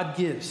God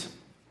gives.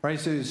 Right?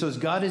 So as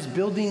God is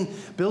building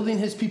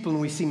his people,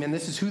 and we see, man,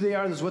 this is who they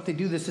are, this is what they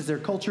do, this is their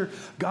culture.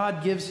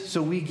 God gives,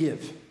 so we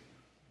give.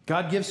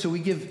 God gives, so we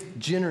give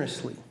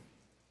generously.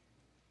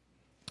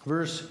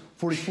 Verse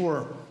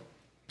 44,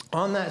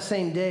 on that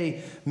same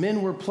day,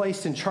 men were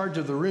placed in charge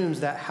of the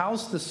rooms that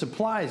housed the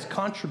supplies,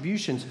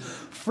 contributions,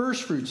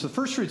 first fruits. The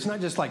first fruit's not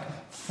just like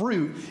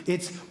fruit,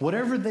 it's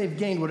whatever they've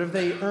gained, whatever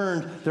they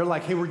earned, they're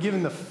like, hey, we're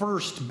giving the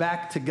first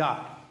back to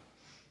God.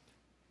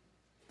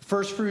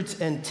 First fruits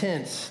and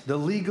tenths, the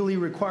legally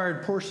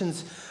required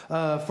portions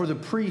for the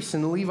priests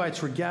and the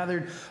Levites were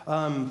gathered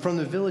from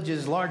the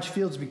villages, large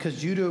fields,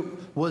 because Judah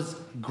was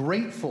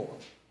grateful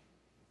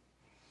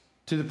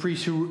to the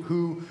priests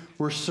who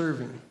were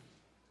serving.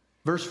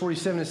 Verse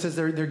 47, it says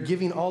they're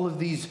giving all of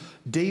these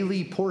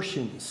daily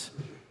portions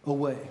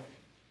away.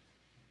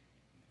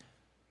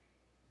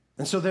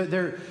 And so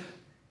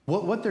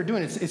what they're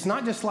doing, it's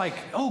not just like,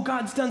 oh,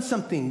 God's done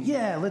something.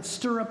 Yeah, let's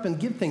stir up and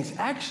give things.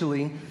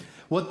 Actually,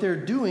 what they're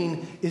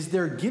doing is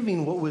they're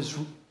giving what was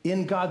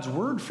in God's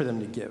word for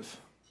them to give.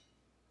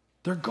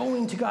 They're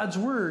going to God's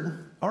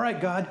word. All right,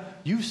 God,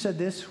 you've said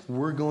this.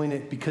 We're going to,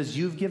 because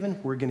you've given,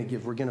 we're going to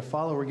give. We're going to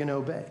follow. We're going to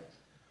obey.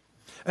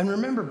 And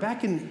remember,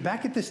 back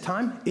at this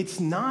time, it's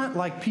not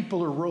like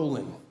people are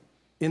rolling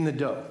in the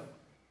dough.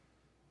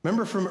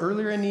 Remember from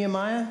earlier in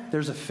Nehemiah,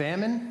 there's a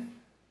famine.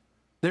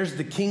 There's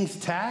the king's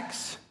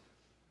tax.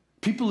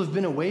 People have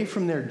been away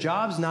from their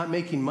jobs, not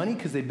making money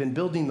because they've been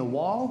building the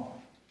wall.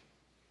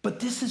 But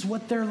this is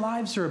what their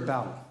lives are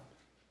about.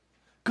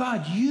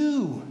 God,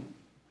 you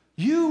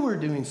are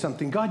doing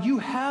something. God, you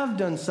have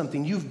done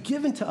something. You've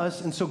given to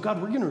us. And so,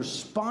 God, we're going to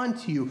respond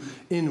to you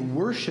in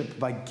worship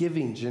by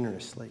giving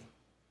generously.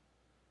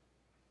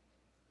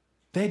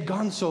 They had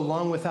gone so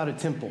long without a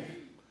temple.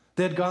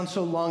 They had gone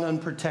so long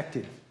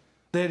unprotected.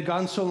 They had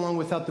gone so long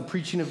without the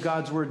preaching of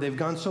God's word. They've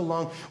gone so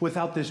long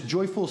without this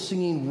joyful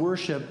singing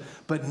worship.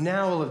 But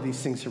now all of these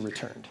things have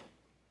returned.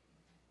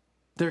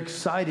 They're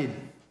excited.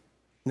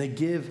 And they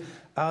give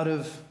out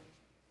of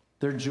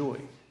their joy.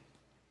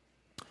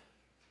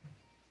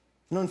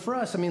 And for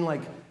us, I mean,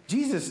 like,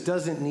 Jesus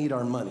doesn't need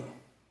our money.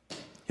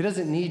 He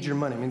doesn't need your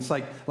money. I mean, it's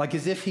like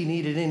as if he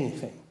needed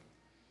anything.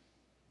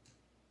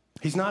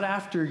 He's not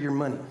after your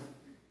money.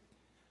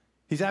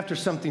 He's after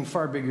something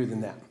far bigger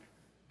than that.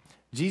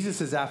 Jesus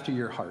is after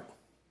your heart.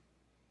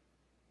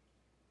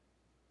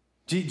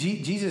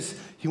 Jesus,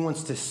 he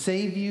wants to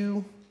save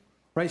you,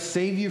 right?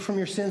 Save you from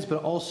your sins,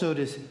 but also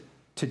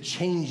to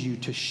change you,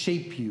 to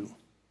shape you.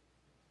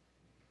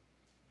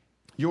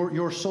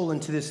 Your soul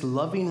into this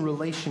loving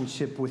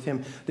relationship with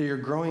him that you're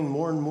growing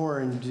more and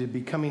more into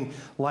becoming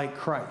like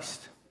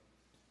Christ.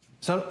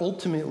 So that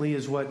ultimately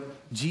is what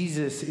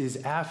Jesus is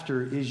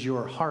after, is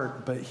your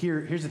heart. But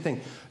here's the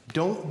thing.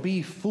 Don't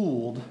be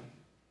fooled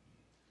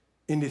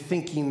into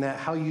thinking that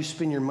how you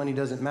spend your money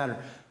doesn't matter.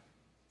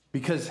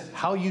 Because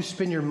how you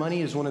spend your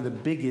money is one of the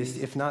biggest,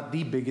 if not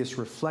the biggest,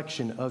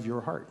 reflection of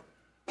your heart.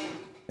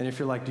 And if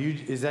you're like,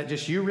 is that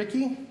just you,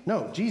 Ricky?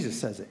 No, Jesus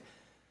says it.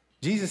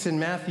 Jesus in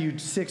Matthew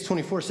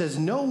 6:24 says,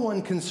 no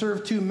one can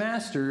serve two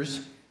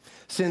masters,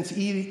 since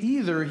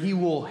either he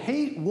will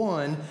hate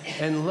one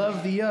and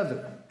love the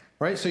other.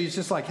 Right? So he's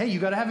just like, hey, you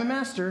got to have a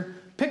master.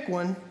 Pick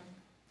one.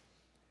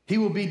 He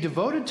will be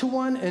devoted to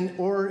one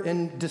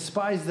and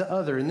despise the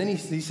other. And then he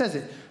says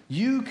it.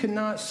 You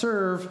cannot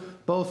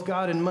serve both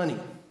God and money.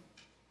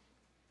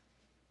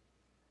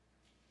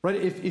 Right?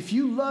 If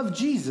you love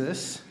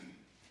Jesus,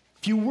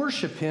 if you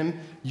worship him,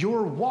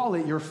 your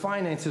wallet, your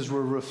finances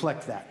will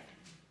reflect that.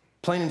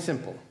 Plain and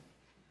simple.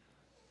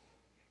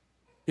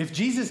 If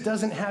Jesus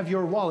doesn't have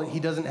your wallet, he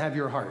doesn't have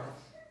your heart.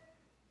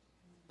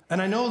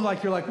 And I know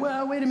you're like,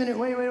 well, wait a minute,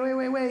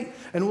 wait.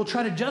 And we'll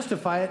try to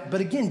justify it. But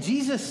again,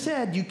 Jesus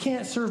said you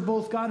can't serve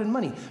both God and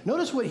money.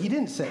 Notice what he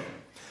didn't say.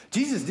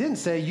 Jesus didn't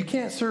say you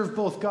can't serve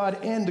both God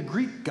and the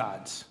Greek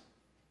gods.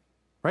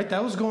 Right?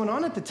 That was going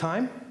on at the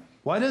time.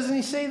 Why doesn't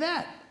he say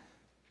that?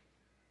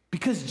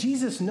 Because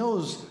Jesus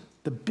knows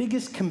the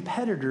biggest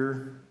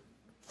competitor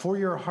for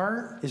your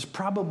heart is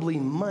probably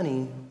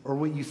money or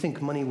what you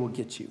think money will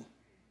get you.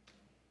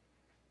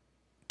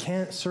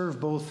 can't serve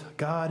both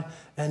God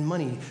and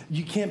money.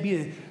 You can't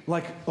be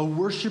like a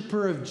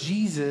worshiper of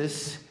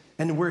Jesus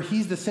and where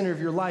he's the center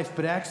of your life,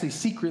 but actually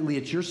secretly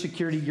it's your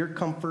security, your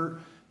comfort,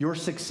 your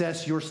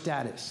success, your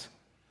status.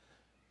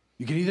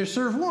 You can either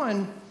serve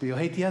one, but you'll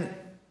hate the other.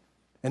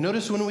 And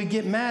notice when we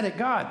get mad at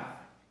God,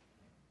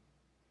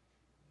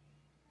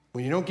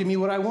 when you don't give me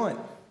what I want,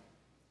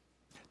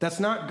 that's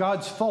not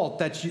God's fault.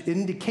 That's an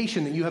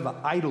indication that you have an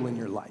idol in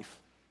your life.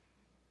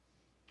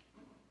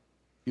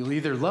 You'll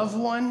either love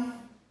one,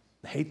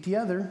 hate the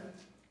other.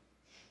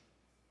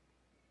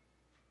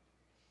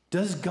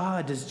 Does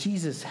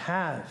Jesus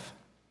have,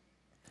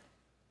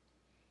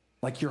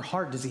 like your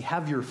heart, does he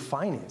have your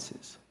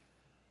finances?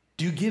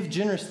 Do you give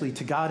generously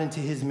to God and to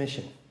his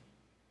mission?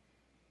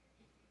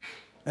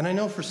 And I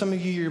know for some of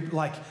you, you're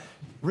like,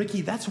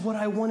 Ricky, that's what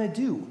I want to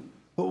do.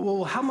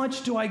 Well, how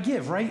much do I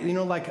give, right? You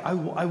know, like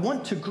I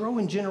want to grow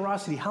in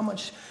generosity. How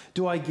much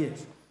do I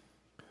give?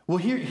 Well,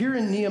 here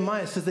in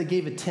Nehemiah, it says they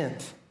gave a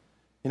tenth.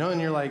 You know,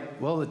 and you're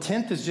like, well, a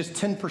tenth is just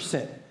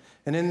 10%.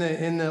 And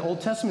in the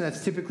Old Testament,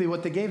 that's typically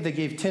what they gave. They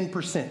gave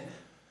 10%.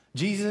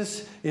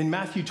 Jesus in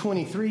Matthew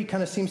 23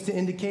 kind of seems to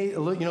indicate, at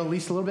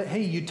least a little bit,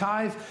 hey, you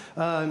tithe,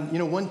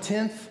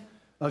 1/10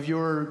 of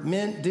your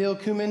mint, dill,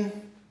 cumin.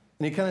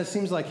 And it kind of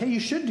seems like, hey, you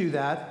should do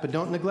that, but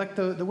don't neglect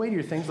the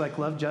weightier things like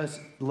love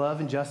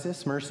and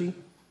justice, mercy.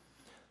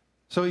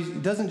 So he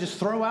doesn't just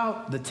throw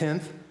out the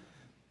 10th.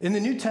 In the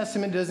New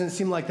Testament, it doesn't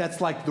seem like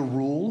that's like the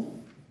rule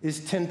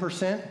is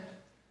 10%.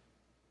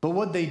 But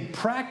what they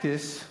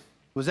practice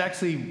was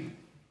actually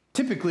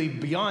typically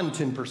beyond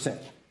 10%.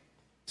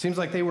 Seems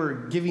like they were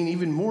giving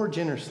even more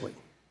generously.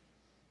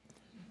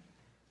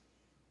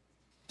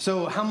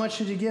 So how much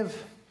should you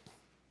give?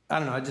 I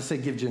don't know, I just say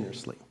give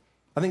generously.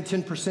 I think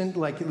 10%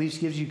 like at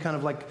least gives you kind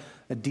of like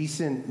a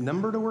decent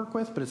number to work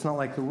with, but it's not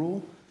like the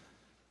rule.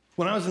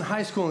 When I was in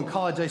high school and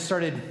college, I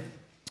started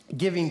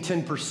giving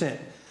 10%,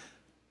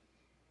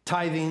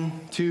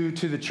 tithing to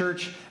the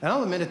church. And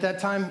I'll admit at that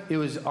time, it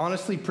was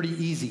honestly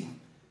pretty easy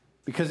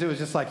because it was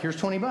just like, here's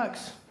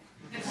 $20.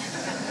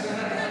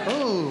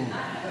 Oh,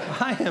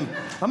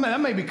 I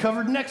may be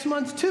covered next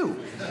month too.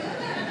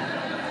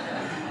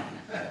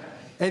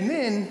 And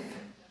then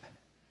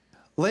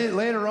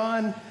later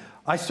on,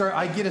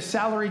 I get a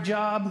salary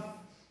job.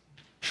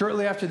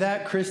 Shortly after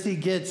that, Christy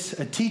gets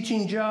a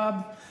teaching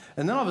job.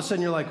 And then all of a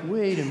sudden you're like,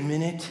 wait a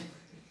minute.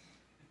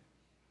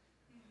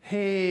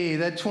 Hey,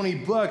 that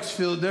 $20,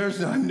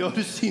 Phil, I'm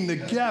noticing the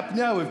gap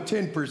now of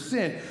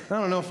 10%. I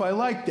don't know if I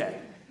like that.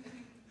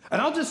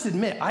 And I'll just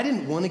admit, I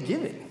didn't want to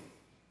give it.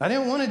 I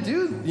didn't want to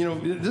do,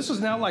 this was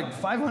now like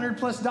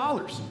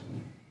 $500+.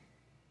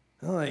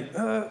 I'm like,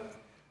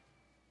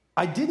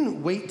 I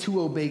didn't wait to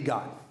obey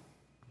God.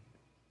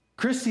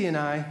 Christy and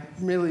I,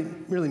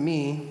 really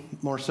me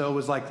more so,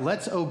 was like,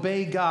 let's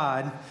obey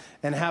God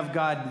and have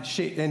God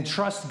shape and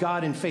trust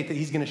God in faith that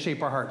he's going to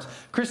shape our hearts.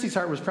 Christy's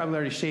heart was probably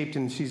already shaped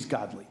and she's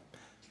godly.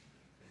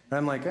 And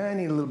I'm like, I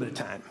need a little bit of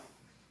time.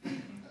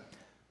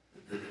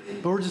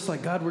 But we're just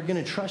like, God, we're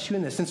going to trust you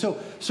in this. And so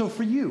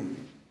for you,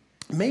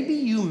 maybe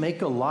you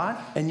make a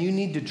lot and you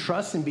need to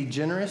trust and be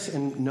generous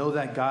and know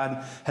that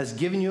God has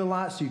given you a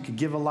lot so you could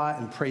give a lot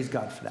and praise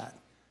God for that.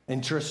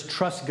 And just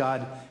trust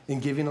God in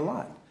giving a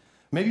lot.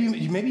 Maybe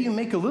you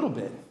make a little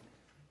bit.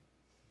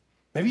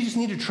 Maybe you just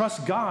need to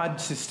trust God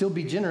to still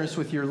be generous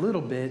with your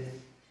little bit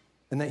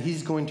and that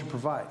he's going to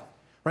provide.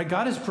 Right?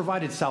 God has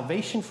provided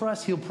salvation for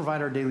us. He'll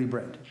provide our daily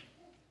bread.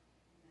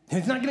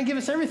 He's not going to give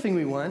us everything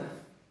we want,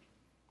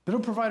 but he'll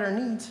provide our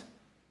needs.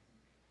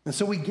 And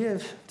so we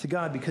give to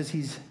God because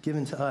he's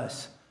given to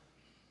us.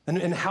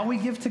 And how we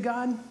give to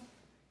God,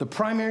 the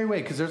primary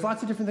way, because there's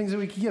lots of different things that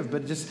we can give,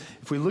 but just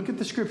if we look at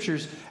the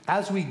scriptures,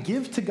 as we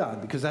give to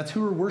God, because that's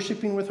who we're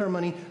worshiping with our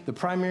money, the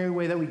primary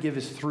way that we give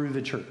is through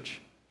the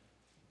church.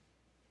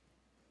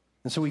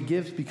 And so we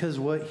give because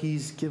what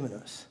he's given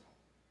us.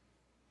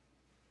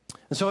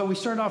 And so we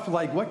start off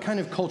like, what kind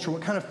of culture,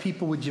 what kind of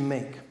people would you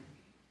make?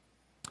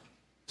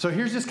 So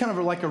here's just kind of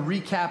like a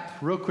recap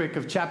real quick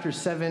of chapters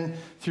 7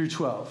 through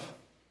 12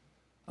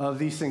 of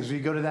these things. Will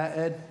you go to that,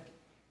 Ed?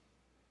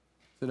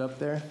 Is it up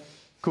there?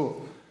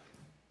 Cool.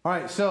 All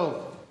right,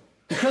 so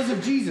because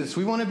of Jesus,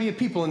 we want to be a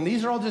people, and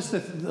these are all just a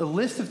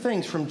list of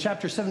things from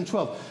chapter 7 to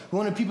 12. We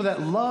want to be people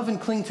that love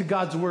and cling to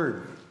God's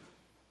word,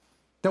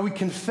 that we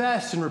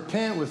confess and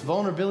repent with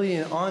vulnerability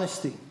and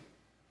honesty,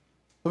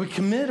 that we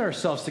commit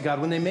ourselves to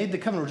God. When they made the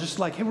covenant, we're just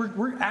like, hey,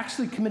 we're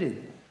actually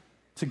committed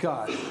to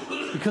God.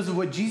 Because of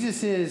what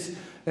Jesus is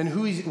and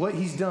what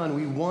he's done,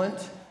 we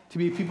want to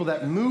be people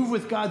that move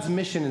with God's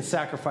mission and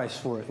sacrifice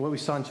for it, what we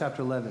saw in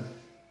chapter 11.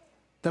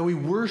 That we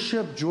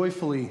worship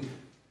joyfully,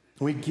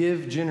 we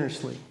give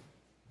generously.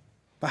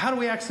 But how do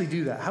we actually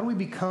do that? How do we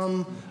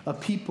become a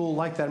people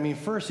like that? I mean,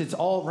 first, it's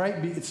all right.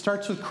 It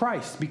starts with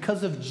Christ.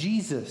 Because of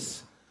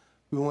Jesus,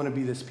 we want to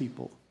be this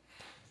people.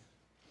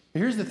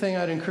 Here's the thing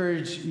I'd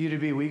encourage you to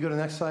be. Will you go to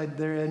the next slide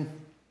there, Ed?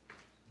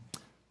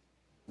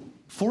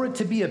 For it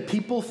to be a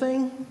people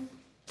thing,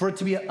 for it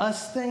to be an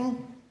us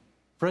thing,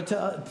 for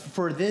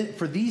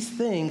these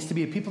things to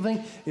be a people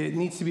thing, it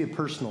needs to be a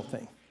personal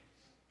thing.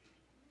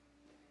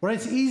 Right?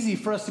 It's easy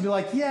for us to be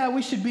like, yeah,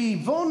 we should be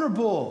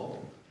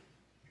vulnerable.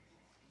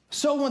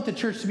 So want the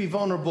church to be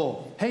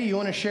vulnerable. Hey, you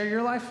want to share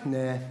your life?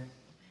 Nah.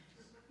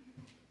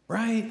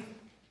 Right?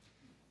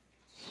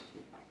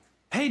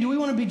 Hey, do we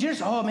want to be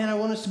generous? Oh, man, I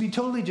want us to be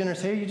totally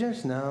generous. Hey, are you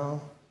generous?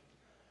 No.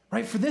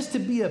 Right? For this to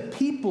be a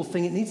people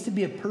thing, it needs to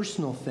be a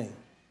personal thing.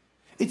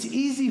 It's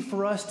easy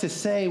for us to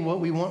say what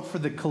we want for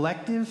the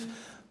collective,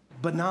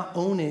 but not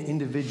own it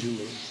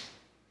individually.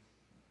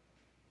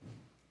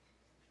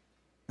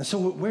 And so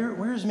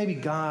where's maybe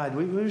God,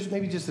 where's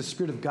maybe just the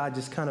Spirit of God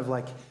just kind of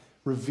like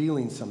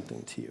revealing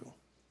something to you,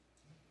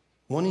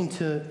 wanting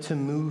to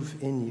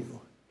move in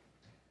you?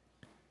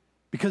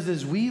 Because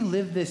as we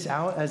live this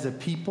out as a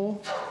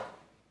people,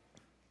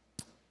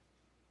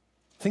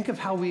 think of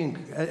how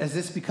as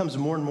this becomes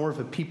more and more of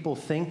a people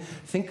thing,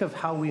 think of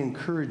how we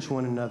encourage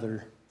one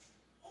another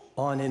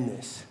on in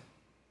this.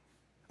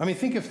 I mean,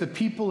 think if the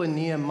people in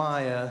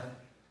Nehemiah,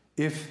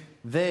 if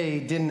they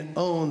didn't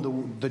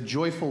own the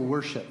joyful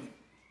worship.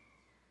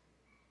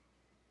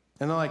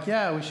 And they're like,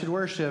 yeah, we should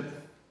worship.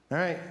 All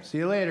right, see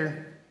you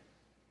later.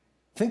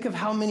 Think of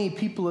how many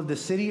people of the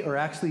city are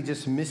actually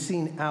just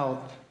missing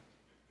out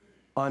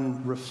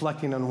on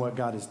reflecting on what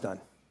God has done,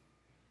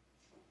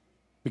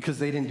 because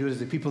they didn't do it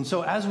as a people. And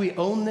so as we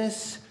own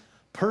this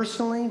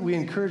personally, we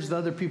encourage the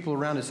other people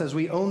around us. As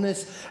we own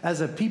this as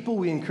a people,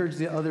 we encourage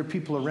the other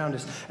people around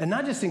us. And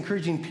not just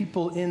encouraging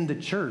people in the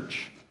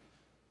church,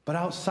 but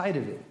outside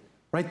of it,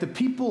 right? The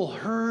people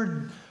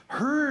heard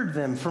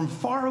them from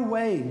far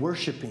away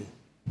worshiping.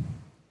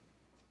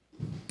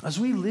 As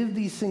we live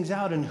these things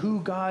out and who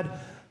God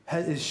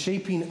is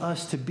shaping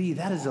us to be,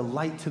 that is a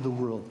light to the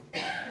world.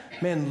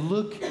 Man,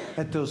 look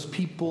at those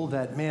people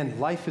that, man,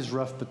 life is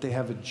rough, but they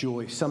have a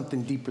joy,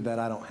 something deeper that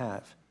I don't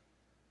have.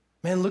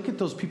 Man, look at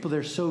those people,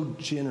 they're so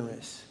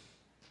generous.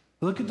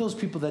 Look at those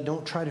people that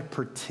don't try to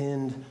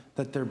pretend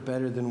that they're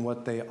better than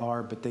what they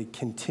are, but they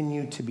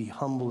continue to be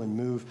humble and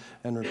move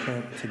and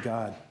repent to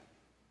God.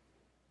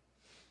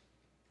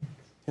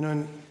 You know,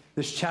 and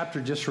this chapter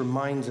just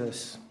reminds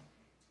us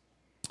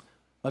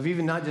of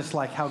even not just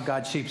like how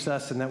God shapes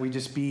us and that we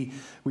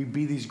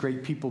be these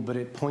great people, but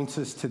it points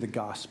us to the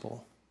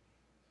gospel,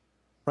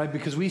 right?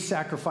 Because we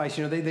sacrifice,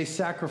 you know, they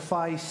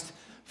sacrificed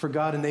for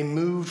God and they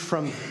moved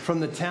from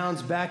the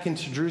towns back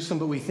into Jerusalem,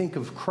 but we think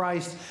of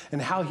Christ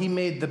and how he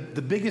made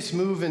the biggest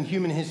move in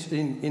human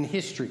in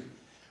history,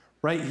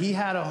 right? He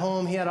had a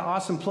home, he had an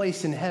awesome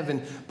place in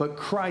heaven, but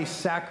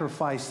Christ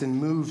sacrificed and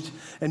moved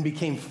and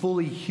became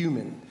fully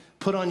human,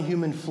 put on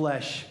human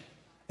flesh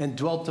and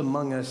dwelt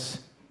among us,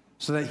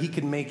 so that he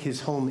could make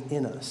his home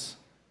in us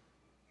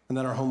and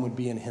that our home would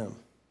be in him.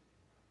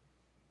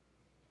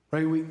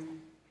 Right?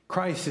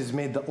 Christ has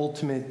made the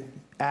ultimate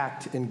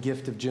act and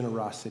gift of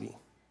generosity.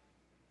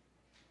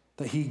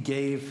 That he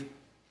gave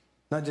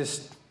not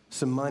just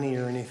some money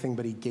or anything,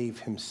 but he gave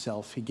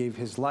himself. He gave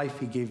his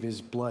life, he gave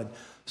his blood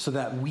so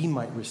that we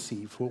might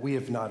receive what we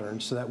have not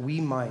earned, so that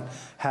we might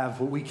have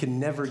what we can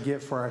never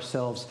get for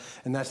ourselves.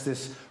 And that's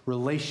this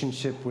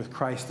relationship with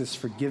Christ, this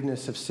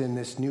forgiveness of sin,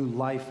 this new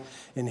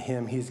life in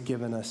him. He's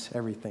given us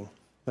everything.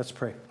 Let's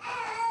pray.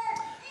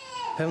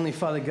 Heavenly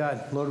Father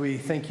God, Lord, we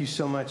thank you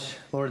so much,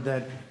 Lord,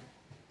 that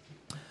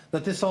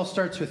this all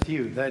starts with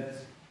you, that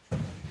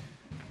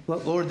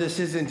Lord, this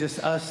isn't just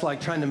us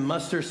like trying to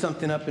muster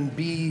something up and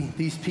be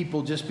these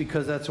people just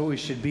because that's what we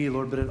should be,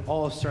 Lord, but it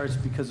all starts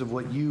because of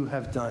what you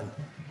have done,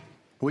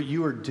 what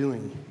you are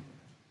doing.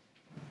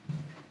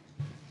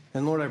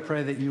 And Lord, I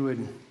pray that you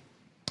would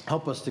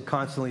help us to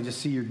constantly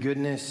just see your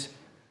goodness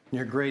and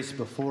your grace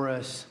before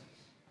us.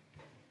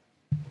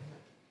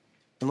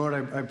 And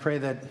Lord, I pray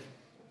that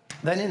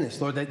in this,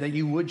 Lord, that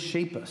you would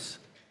shape us,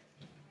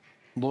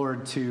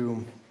 Lord,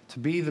 to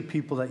be the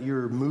people that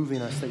you're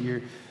moving us, that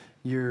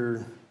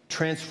you're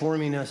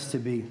transforming us to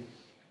be.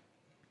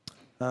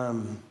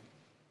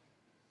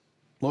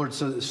 Lord,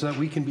 so that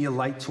we can be a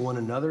light to one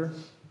another,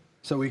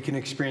 so we can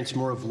experience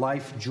more of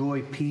life,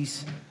 joy,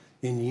 peace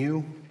in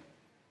you,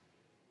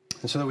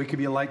 and so that we could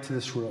be a light to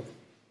this world,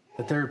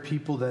 that there are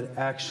people that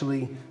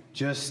actually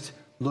just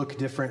look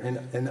different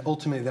and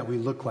ultimately that we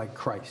look like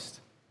Christ.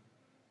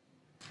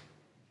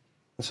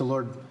 And so,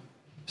 Lord,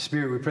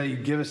 Spirit, we pray you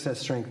give us that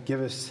strength,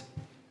 give us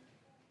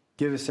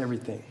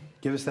everything.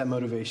 Give us that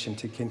motivation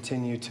to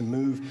continue to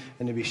move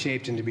and to be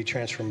shaped and to be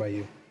transformed by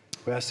you.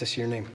 We ask this in your name.